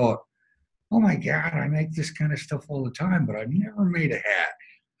that. I thought, oh my God, I make this kind of stuff all the time, but I've never made a hat.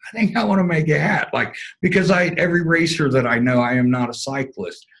 I think I want to make a hat, because every racer that I know, I am not a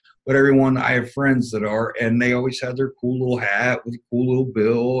cyclist, but everyone, I have friends that are, and they always had their cool little hat with a cool little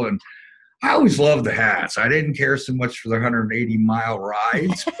bill. And I always loved the hats. I didn't care so much for the 180-mile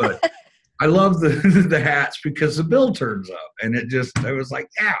rides, but I love the hats because the bill turns up, and I was like,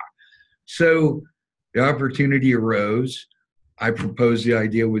 yeah. So the opportunity arose. I proposed the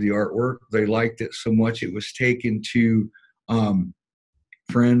idea with the artwork. They liked it so much it was taken to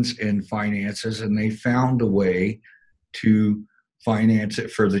friends and finances, and they found a way to finance it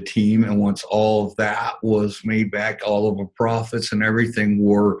for the team. And once all of that was made back, all of the profits and everything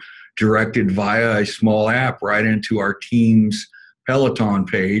were directed via a small app right into our team's Peloton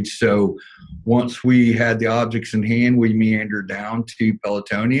page. So once we had the objects in hand, we meandered down to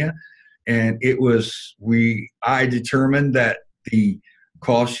Pelotonia, and I determined that the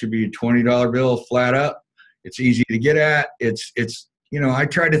cost should be a $20 bill flat up. It's easy to get at. It's I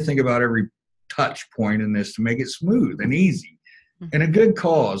try to think about every touch point in this to make it smooth and easy. And a good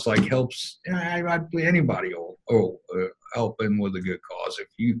cause helps. Anybody will help in with a good cause if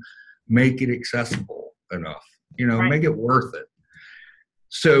you make it accessible enough. Right. Make it worth it.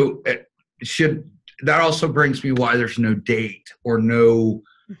 So that also brings me why there's no date or no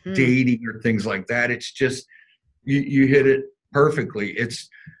dating or things like that. It's just you hit it perfectly. It's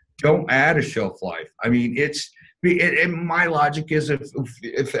don't add a shelf life. I mean, and my logic is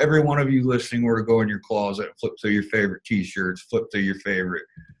if every one of you listening were to go in your closet, flip through your favorite T-shirts, flip through your favorite,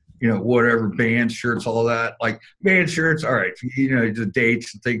 whatever band shirts, all that, like band shirts, all right, the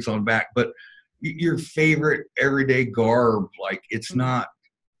dates and things on back, but your favorite everyday garb, it's not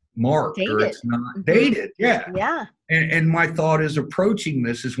marked dated. Or it's not dated. Yeah. Yeah. And my thought is approaching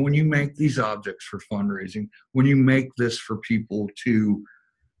this is when you make these objects for fundraising, when you make this for people to,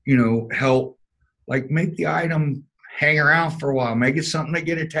 help, make the item hang around for a while, make it something they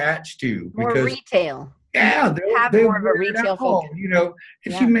get attached to. More retail. Yeah. Have more of a retail focus.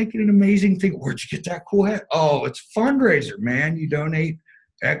 If you make it an amazing thing, where'd you get that cool hat? Oh, it's a fundraiser, man. You donate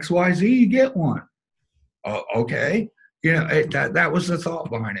XYZ, you get one. Oh, okay. That was the thought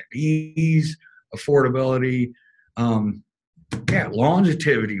behind it. Ease, affordability,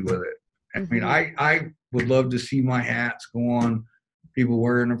 longevity with it. I mean, I would love to see my hats go on, people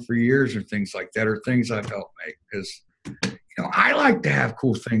wearing them for years or things like that, or things I've helped make, because I like to have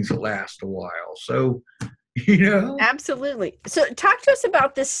cool things that last a while. So, Absolutely. So talk to us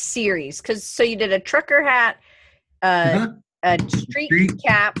about this series, so you did a trucker hat, a street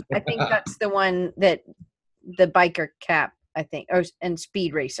cap. I think that's the one that the biker cap, I think, and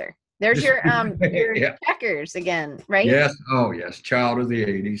speed racer. There's your checkers again, right? Yes. Oh, yes. Child of the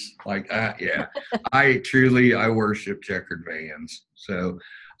 80s. Yeah. I worship checkered Vans. So,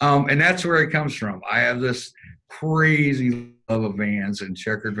 and that's where it comes from. I have this crazy love of Vans and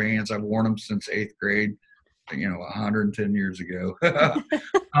checkered Vans. I've worn them since 8th grade, 110 years ago. I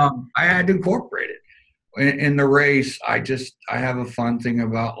had to incorporate it. In the race, I have a fun thing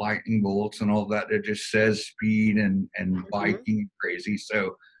about lightning bolts and all that just says speed and biking and crazy.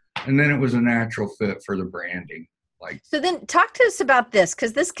 So, and then it was a natural fit for the branding. So then talk to us about this,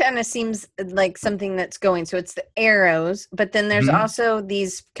 because this kind of seems like something that's going. So it's the arrows, but then there's also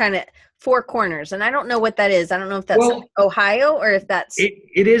these kind of four corners, and I don't know what that is. I don't know if that's Ohio or if that's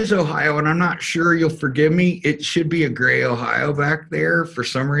it is Ohio, and I'm not sure. You'll forgive me. It should be a gray Ohio back there. For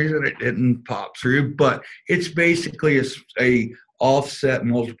some reason, it didn't pop through, but it's basically a offset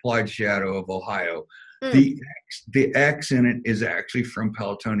multiplied shadow of Ohio. The X in it is actually from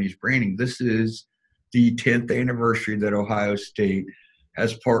Pelotonia's branding. This is the 10th anniversary that Ohio State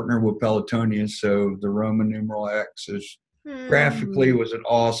has partnered with Pelotonia, so the Roman numeral X is graphically was an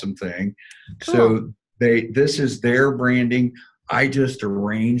awesome thing. Cool. So this is their branding. I just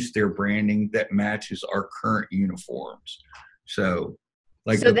arranged their branding that matches our current uniforms. So,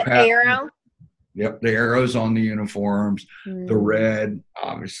 like So the arrow. Yep, the arrows on the uniforms, the red,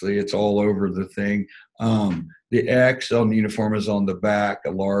 obviously it's all over the thing. The X on the uniform is on the back,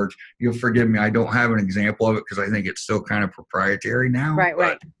 a large. You'll forgive me, I don't have an example of it because I think it's still kind of proprietary now.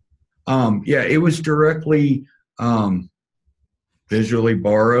 Right. Yeah, it was directly visually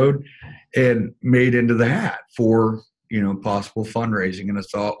borrowed and made into the hat for, possible fundraising. And the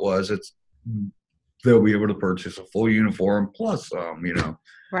thought was they'll be able to purchase a full uniform plus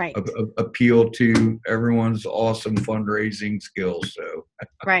Right. Appeal to everyone's awesome fundraising skills. So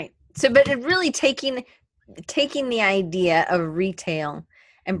right. So, but it really taking the idea of retail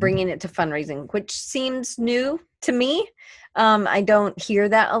and bringing it to fundraising, which seems new to me. I don't hear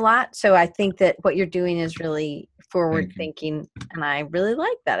that a lot. So I think that what you're doing is really forward thinking, and I really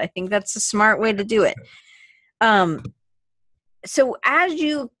like that. I think that's a smart way to do it. So as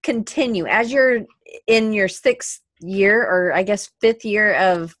you continue, as you're in your 6th year, or I guess 5th year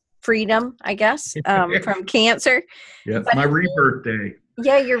of freedom, I guess, from cancer. Yeah, my rebirth day.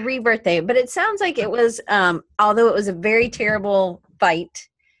 Yeah, your rebirth day. But it sounds like it was, although it was a very terrible fight,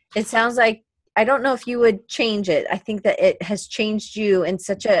 it sounds like, I don't know if you would change it. I think that it has changed you in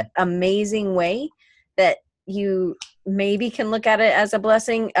such an amazing way that you maybe can look at it as a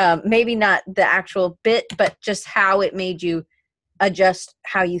blessing. Maybe not the actual bit, but just how it made you adjust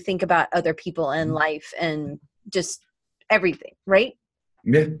how you think about other people and life and just everything, right?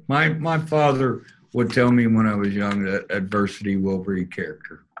 Yeah, my father would tell me when I was young that adversity will breed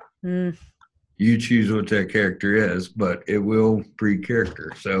character. You choose what that character is, but it will breed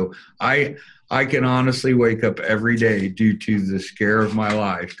character. So I can honestly wake up every day due to the scare of my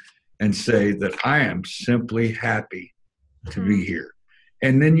life and say that I am simply happy to be here.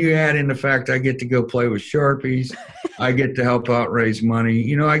 And then you add in the fact I get to go play with Sharpies. I get to help out raise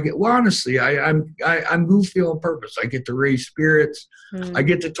money. Honestly, I move feel on purpose. I get to raise spirits. I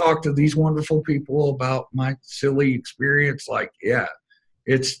get to talk to these wonderful people about my silly experience.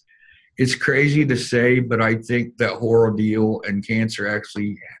 It's crazy to say, but I think that horror deal and cancer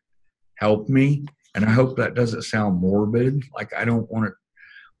actually helped me. And I hope that doesn't sound morbid. Like I don't want to,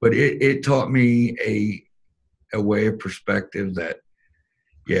 but it taught me a way of perspective that,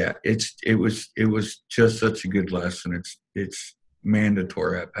 yeah, it was just such a good lesson. It's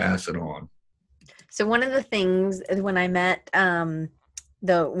mandatory I pass it on. So one of the things when I met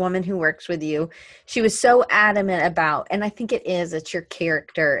the woman who works with you, she was so adamant about, and I think it's your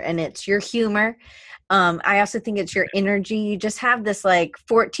character and it's your humor. I also think it's your energy. You just have this like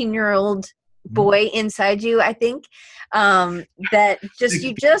 14-year-old boy inside you, I think, that just,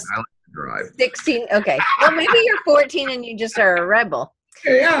 you just drive. 16. Okay. Well, maybe you're 14 and you just are a rebel.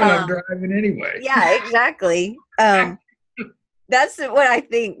 Yeah, I'm driving anyway. Yeah, exactly. That's what I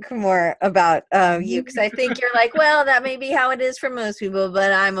think more about you, because I think you're like, well, that may be how it is for most people,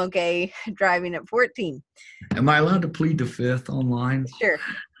 but I'm okay driving at 14. Am I allowed to plead the fifth online? Sure.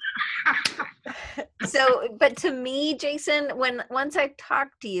 So, but to me, Jason, once I talk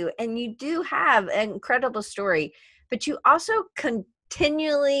to you, and you do have an incredible story, but you also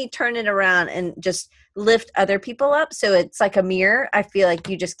continually turn it around and just lift other people up. So it's like a mirror. I feel like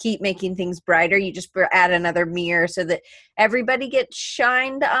you just keep making things brighter. You just add another mirror so that everybody gets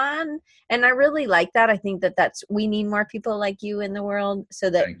shined on. And I really like that. I think that we need more people like you in the world so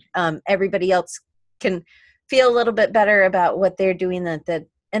that everybody else can feel a little bit better about what they're doing,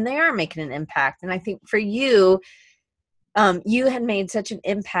 and they are making an impact. And I think for you, you had made such an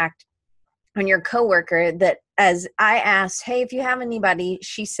impact on your coworker that as I asked, hey, if you have anybody,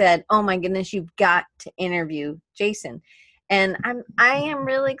 she said, oh my goodness, you've got to interview Jason. And I am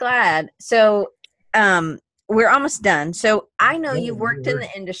really glad. So we're almost done. So I know you've worked in the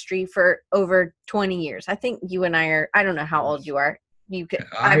industry for over 20 years. I think you and I don't know how old you are.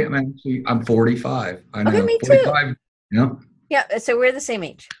 I'm 45. I know. Okay, me 45. too. Yeah. Yeah. So we're the same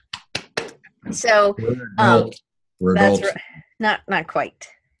age. So we're adults. That's right. Not quite.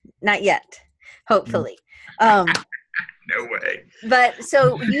 Not yet. Hopefully. No way. But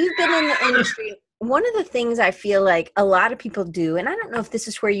so you've been in the industry. One of the things I feel like a lot of people do, and I don't know if this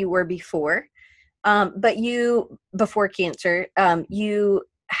is where you were before, but before cancer, you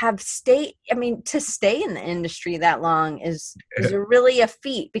have to stay in the industry that long is really a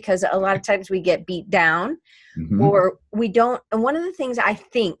feat, because a lot of times we get beat down or we don't. And one of the things I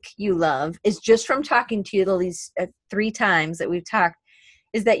think you love is, just from talking to you these 3 times that we've talked,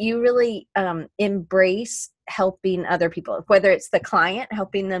 is that you really embrace helping other people, whether it's the client,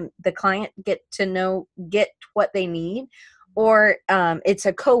 helping the client get what they need, or it's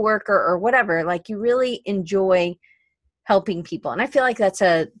a coworker or whatever. Like, you really enjoy helping people. And I feel like that's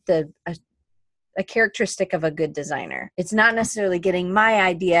a characteristic of a good designer. It's not necessarily getting my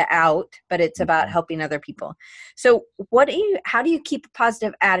idea out, but it's about helping other people. So how do you keep a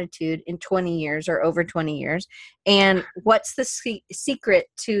positive attitude in 20 years or over 20 years? And what's the secret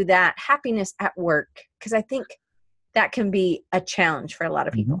to that happiness at work? Because I think that can be a challenge for a lot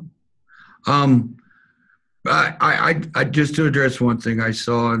of people. I just to address one thing I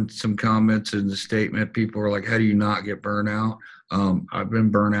saw in some comments in the statement, people were like, how do you not get burnout? I've been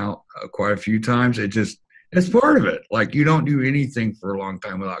burnt out quite a few times. It's part of it. Like, you don't do anything for a long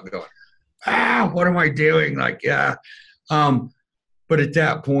time without going, what am I doing? Like, yeah. But at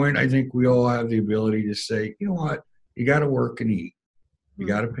that point, I think we all have the ability to say, you know what, you got to work and eat. You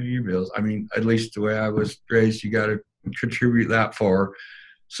got to pay your bills. I mean, at least the way I was raised, you got to contribute that far.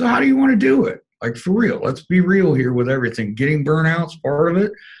 So how do you want to do it? Like, for real, let's be real here with everything. Getting burnout's part of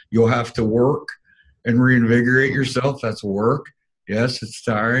it. You'll have to work and reinvigorate yourself. That's work. Yes, it's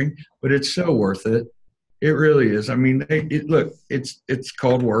tiring, but it's so worth it. It really is. I mean, look, it's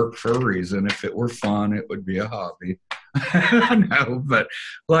called work for a reason. If it were fun, it would be a hobby. No, but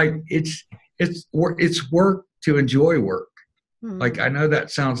like it's work to enjoy work. Mm-hmm. Like, I know that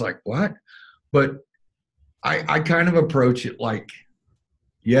sounds like what, but I kind of approach it like,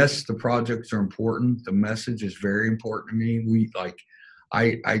 yes, the projects are important. The message is very important to me.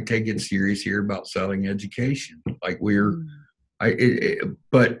 I take it serious here about selling education. Like,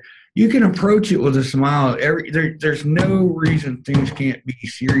 but you can approach it with a smile. There's no reason things can't be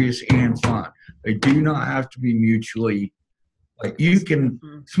serious and fun. They do not have to be mutually. Like, you can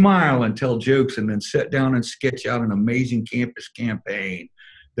smile and tell jokes and then sit down and sketch out an amazing campus campaign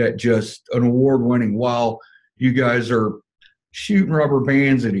that just an award-winning while you guys are shooting rubber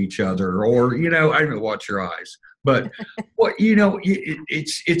bands at each other, or, I don't know, watch your eyes. But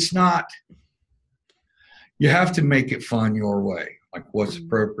it's not, you have to make it fun your way. Like, what's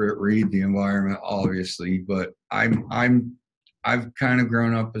appropriate, read the environment, obviously, but I've kind of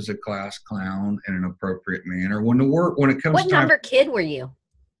grown up as a class clown in an appropriate manner. When it comes what number kid were you?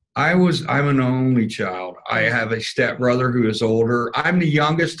 I'm an only child. I have a stepbrother who is older. I'm the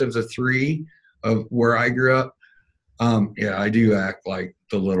youngest of the three of where I grew up. Yeah, I do act like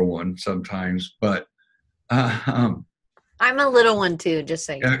the little one sometimes, but I'm a little one too, just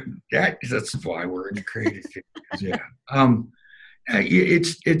saying. That's why we're in the creative field. Yeah.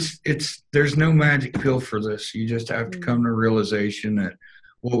 It's there's no magic pill for this. You just have to come to realization that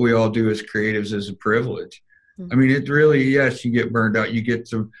what we all do as creatives is a privilege. I mean, it really, yes, you get burned out. You get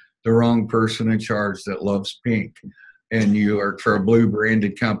the wrong person in charge that loves pink, and you work for a blue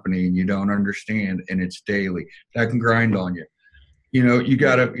branded company and you don't understand, and it's daily. That can grind on you. You've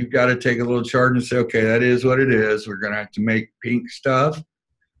got to take a little charge and say, okay, that is what it is. We're going to have to make pink stuff,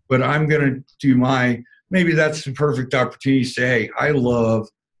 but I'm going to do maybe that's the perfect opportunity to say, hey, I love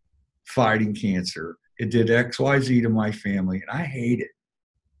fighting cancer. It did XYZ to my family, and I hate it.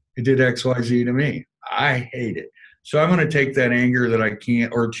 It did XYZ to me. I hate it. So I'm going to take that anger that I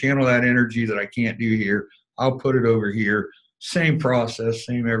can't, or channel that energy that I can't do here. I'll put it over here. Same process,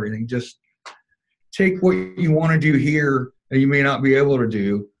 same everything. Just take what you want to do here that you may not be able to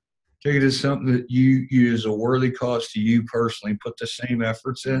do. Take it as something that you use a worthy cause to you personally. Put the same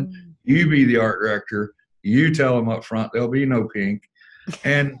efforts in. You be the art director. You tell them up front there'll be no pink.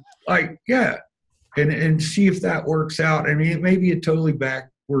 And and see if that works out. I mean, it may be a totally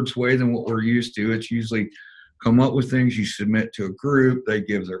backwards way than what we're used to. It's usually come up with things, you submit to a group, they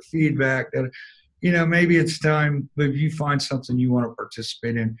give their feedback. Maybe it's time, if you find something you want to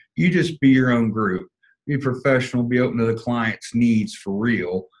participate in, you just be your own group. Be professional, be open to the client's needs for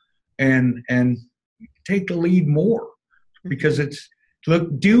real, and take the lead more. Because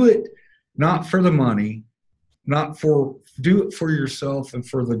do it not for the money, do it for yourself and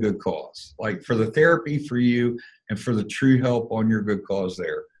for the good cause. Like, for the therapy for you and for the true help on your good cause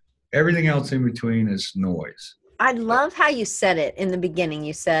there. Everything else in between is noise. I love how you said it in the beginning.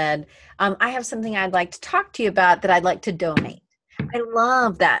 You said, I have something I'd like to talk to you about that I'd like to donate. I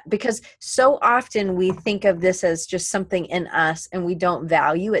love that, because so often we think of this as just something in us and we don't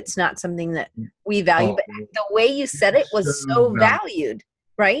value. It's not something that we value, but the way you said it was so valued,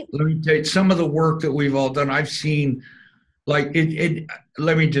 right? Let me tell you, some of the work that we've all done, I've seen, like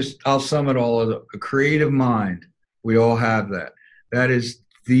I'll sum it all up. A creative mind. We all have that. That is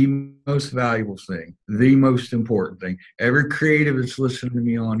the most valuable thing, the most important thing. Every creative that's listening to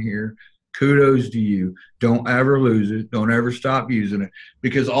me on here, kudos to you. Don't ever lose it. Don't ever stop using it,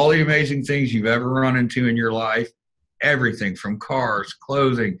 because all the amazing things you've ever run into in your life, everything from cars,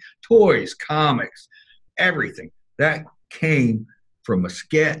 clothing, toys, comics, everything, that came from a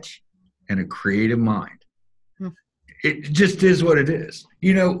sketch and a creative mind. it just is what it is.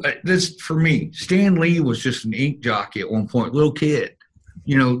 This for me, Stan Lee was just an ink jockey at one point, little kid,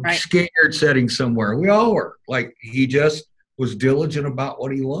 Right. scared sitting somewhere. We all were. Like, he just was diligent about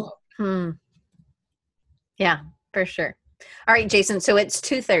what he loved. Yeah, for sure. All right, Jason. So it's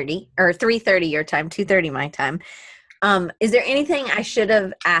 2:30 or 3:30 your time, 2:30 my time. Is there anything I should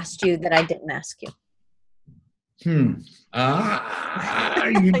have asked you that I didn't ask you? You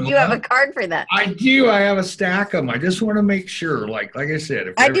You have a card for that. I do. I have a stack of them. I just want to make sure. Like I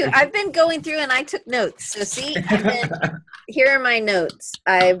said, I do. I've been going through and I took notes. So see, here are my notes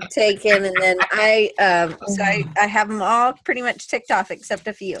I've taken, and then I have them all pretty much ticked off except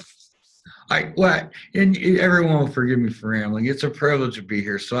a few. And everyone will forgive me for rambling. It's a privilege to be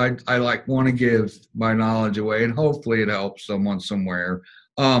here. So I want to give my knowledge away, and hopefully it helps someone somewhere.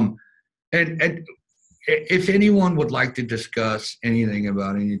 And if anyone would like to discuss anything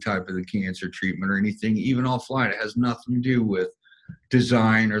about any type of the cancer treatment or anything, even offline, it has nothing to do with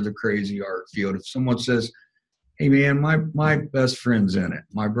design or the crazy art field. If someone says, "Hey man, my best friend's in it,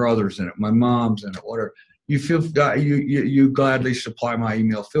 my brother's in it, my mom's in it," whatever, you feel you gladly supply my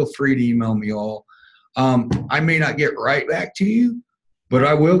email. Feel free to email me all. I may not get right back to you, but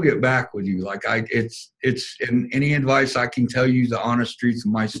I will get back with you. Like it's in any advice I can tell you, the honest truth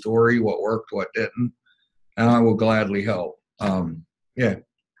of my story, what worked, what didn't, and I will gladly help. Yeah.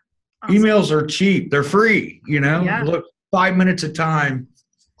 Awesome. Emails are cheap. They're free, Yeah. Look, 5 minutes of time,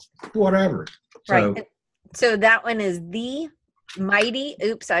 whatever. Right. So that one is the Mighty.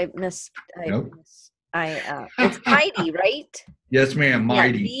 Oops, I missed. Nope. It's Mighty, right? Yes, ma'am.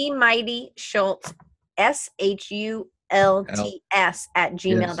 Mighty. Yeah, the Mighty Schultz, SHULTS at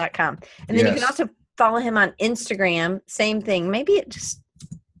gmail.com. And then you can also follow him on Instagram. Same thing. Maybe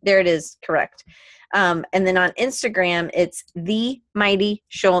there it is. Correct. And then on Instagram, it's the Mighty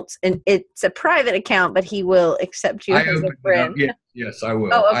Schultz, and it's a private account, but he will accept you as a friend. Yes, I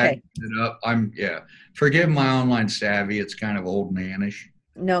will. Oh, okay. I opened it up. Forgive my online savvy. It's kind of old manish.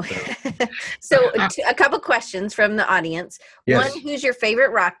 No. So a couple questions from the audience. Yes. One, who's your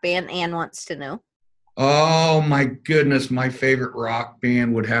favorite rock band? Ann wants to know. Oh my goodness. My favorite rock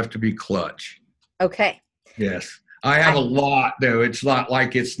band would have to be Clutch. Okay. Yes. I have a lot though. It's not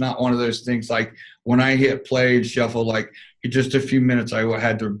one of those things like when I hit play and shuffle, like in just a few minutes, I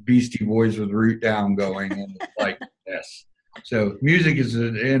had the Beastie Boys with Root Down going, and it's like, yes. So music is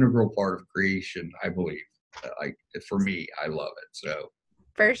an integral part of creation, I believe. Like for me, I love it. So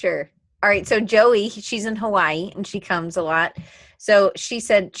for sure. All right. So Joey, she's in Hawaii and she comes a lot. So she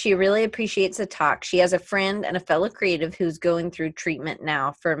said she really appreciates the talk. She has a friend and a fellow creative who's going through treatment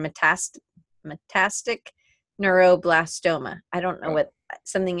now for metastatic neuroblastoma. I don't know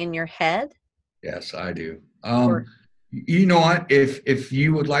something in your head. Yes, I do. You know what? If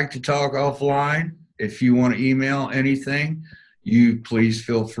you would like to talk offline, if you want to email anything, you please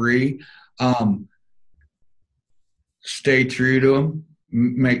feel free. Stay true to them.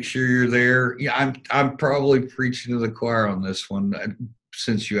 Make sure you're there. Yeah, I'm probably preaching to the choir on this one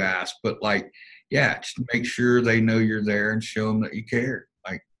since you asked, but just make sure they know you're there and show them that you care.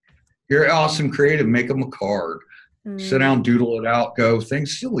 Like, you're awesome, creative. Make them a card. Sit down, doodle it out, go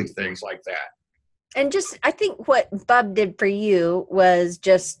silly things like that. And I think what Bub did for you was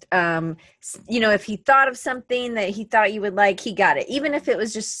just, if he thought of something that he thought you would like, he got it. Even if it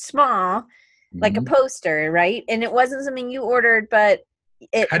was just small, like a poster, right? And it wasn't something you ordered, but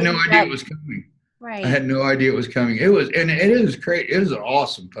I had no idea it was coming. Right. I had no idea it was coming. It is great. It was an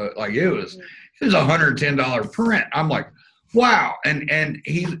awesome post. Like it was $110 print. I'm like, wow. And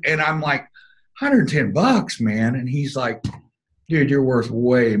I'm like, $110, man. And he's like, dude, you're worth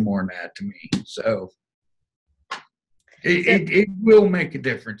way more than that to me. So it will make a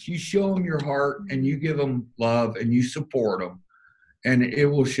difference. You show them your heart and you give them love and you support them, and it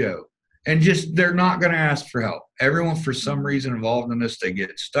will show. And they're not going to ask for help. Everyone, for some reason involved in this, they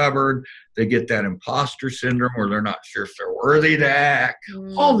get stubborn. They get that imposter syndrome where they're not sure if they're worthy to act.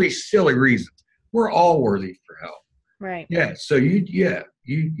 All these silly reasons. We're all worthy for help. Right. Yeah. So you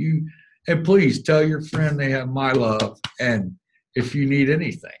and please tell your friend they have my love. And if you need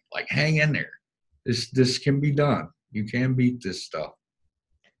anything, hang in there. This can be done. You can beat this stuff.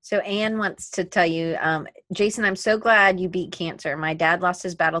 So Anne wants to tell you, Jason, I'm so glad you beat cancer. My dad lost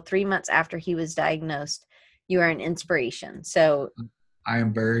his battle 3 months after he was diagnosed. You are an inspiration. So I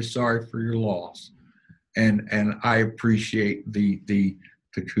am very sorry for your loss. And I appreciate the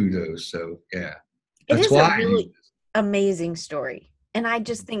kudos. So yeah. It is a really amazing story. And I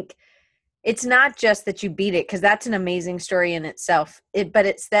just think it's not just that you beat it, because that's an amazing story in itself. But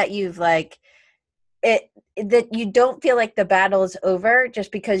it's that you've it that you don't feel like the battle is over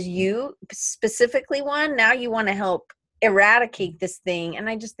just because you specifically won. Now you want to help eradicate this thing. And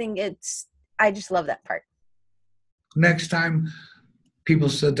I just think I just love that part. Next time people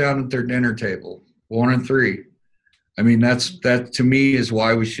sit down at their dinner table, 1 and 3. I mean, that to me is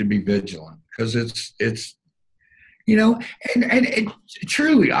why we should be vigilant, because it's and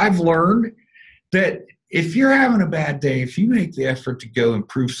truly, I've learned that if you're having a bad day, if you make the effort to go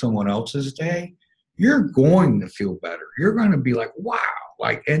improve someone else's day, you're going to feel better. You're going to be like, wow,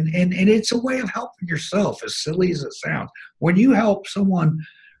 like, and it's a way of helping yourself, as silly as it sounds. When you help someone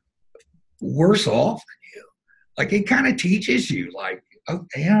worse off than you, like, it kind of teaches you, like, oh,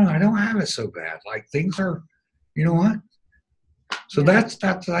 yeah, I don't have it so bad. Like, things are, you know what? So that's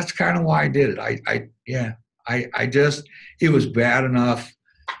kind of why I did it. I just, it was bad enough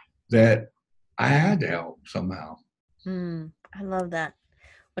that I had to help somehow. I love that.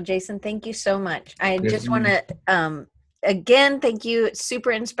 Well, Jason, thank you so much. I Yes, just want to, again, thank you.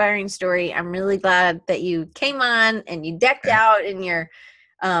 Super inspiring story. I'm really glad that you came on and you decked out in your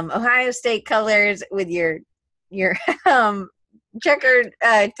Ohio State colors with your checkered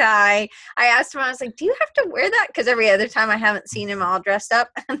tie. I asked him, I was like, do you have to wear that? Because every other time I haven't seen him all dressed up.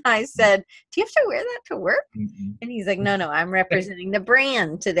 And I said, do you have to wear that to work? Mm-hmm. And he's like, no, I'm representing the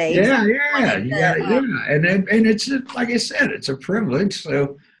brand today. Yeah. And it's, like I said, it's a privilege.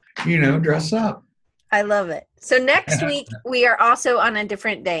 So, dress up. I love it. So next week, we are also on a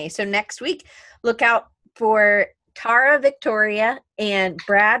different day. So next week, look out for Tara Victoria and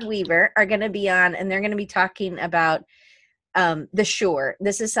Brad Weaver are going to be on, and they're going to be talking about the Shore.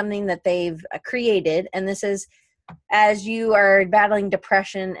 This is something that they've created, and this is, as you are battling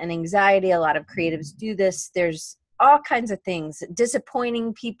depression and anxiety, a lot of creatives do this. There's all kinds of things,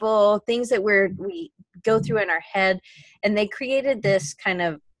 disappointing people, things that we go through in our head, and they created this kind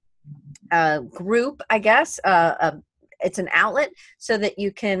of group, I guess. It's an outlet so that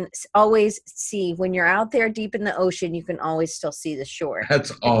you can always see when you're out there deep in the ocean, you can always still see the shore.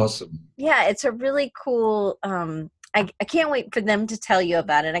 That's awesome. Yeah, it's a really cool, I can't wait for them to tell you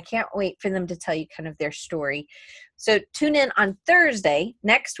about it. I can't wait for them to tell you kind of their story. So tune in on Thursday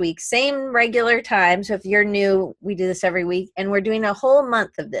next week, same regular time. So if you're new, we do this every week, and we're doing a whole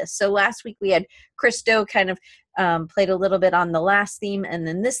month of this. So last week we had Christo kind of played a little bit on the last theme and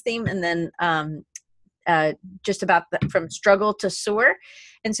then this theme, and then just about from struggle to soar.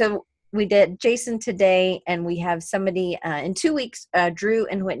 And so we did Jason today, and we have somebody in 2 weeks, Drew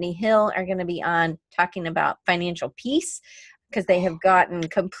and Whitney Hill are going to be on talking about financial peace, because they have gotten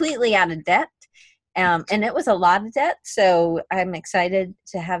completely out of debt. And it was a lot of debt. So I'm excited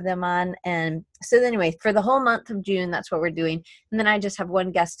to have them on. And so anyway, for the whole month of June, that's what we're doing. And then I just have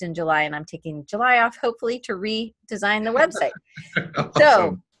one guest in July, and I'm taking July off, hopefully, to redesign the website. Awesome.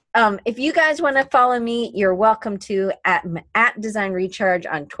 So if you guys want to follow me, you're welcome to at Design Recharge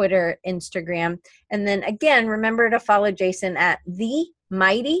on Twitter, Instagram. And then again, remember to follow Jason at The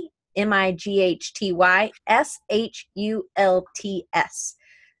Mighty, MIGHTY SHULTS.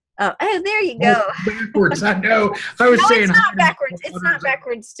 Oh, there you go. Backwards, I know. I was saying it's not backwards. It's not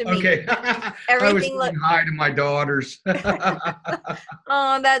backwards to me. Okay. Everything looks hi to my daughters.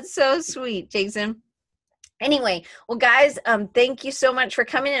 Oh, that's so sweet, Jason. Anyway, well, guys, thank you so much for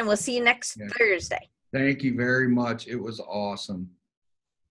coming, and we'll see you next Thursday. Thank you very much. It was awesome.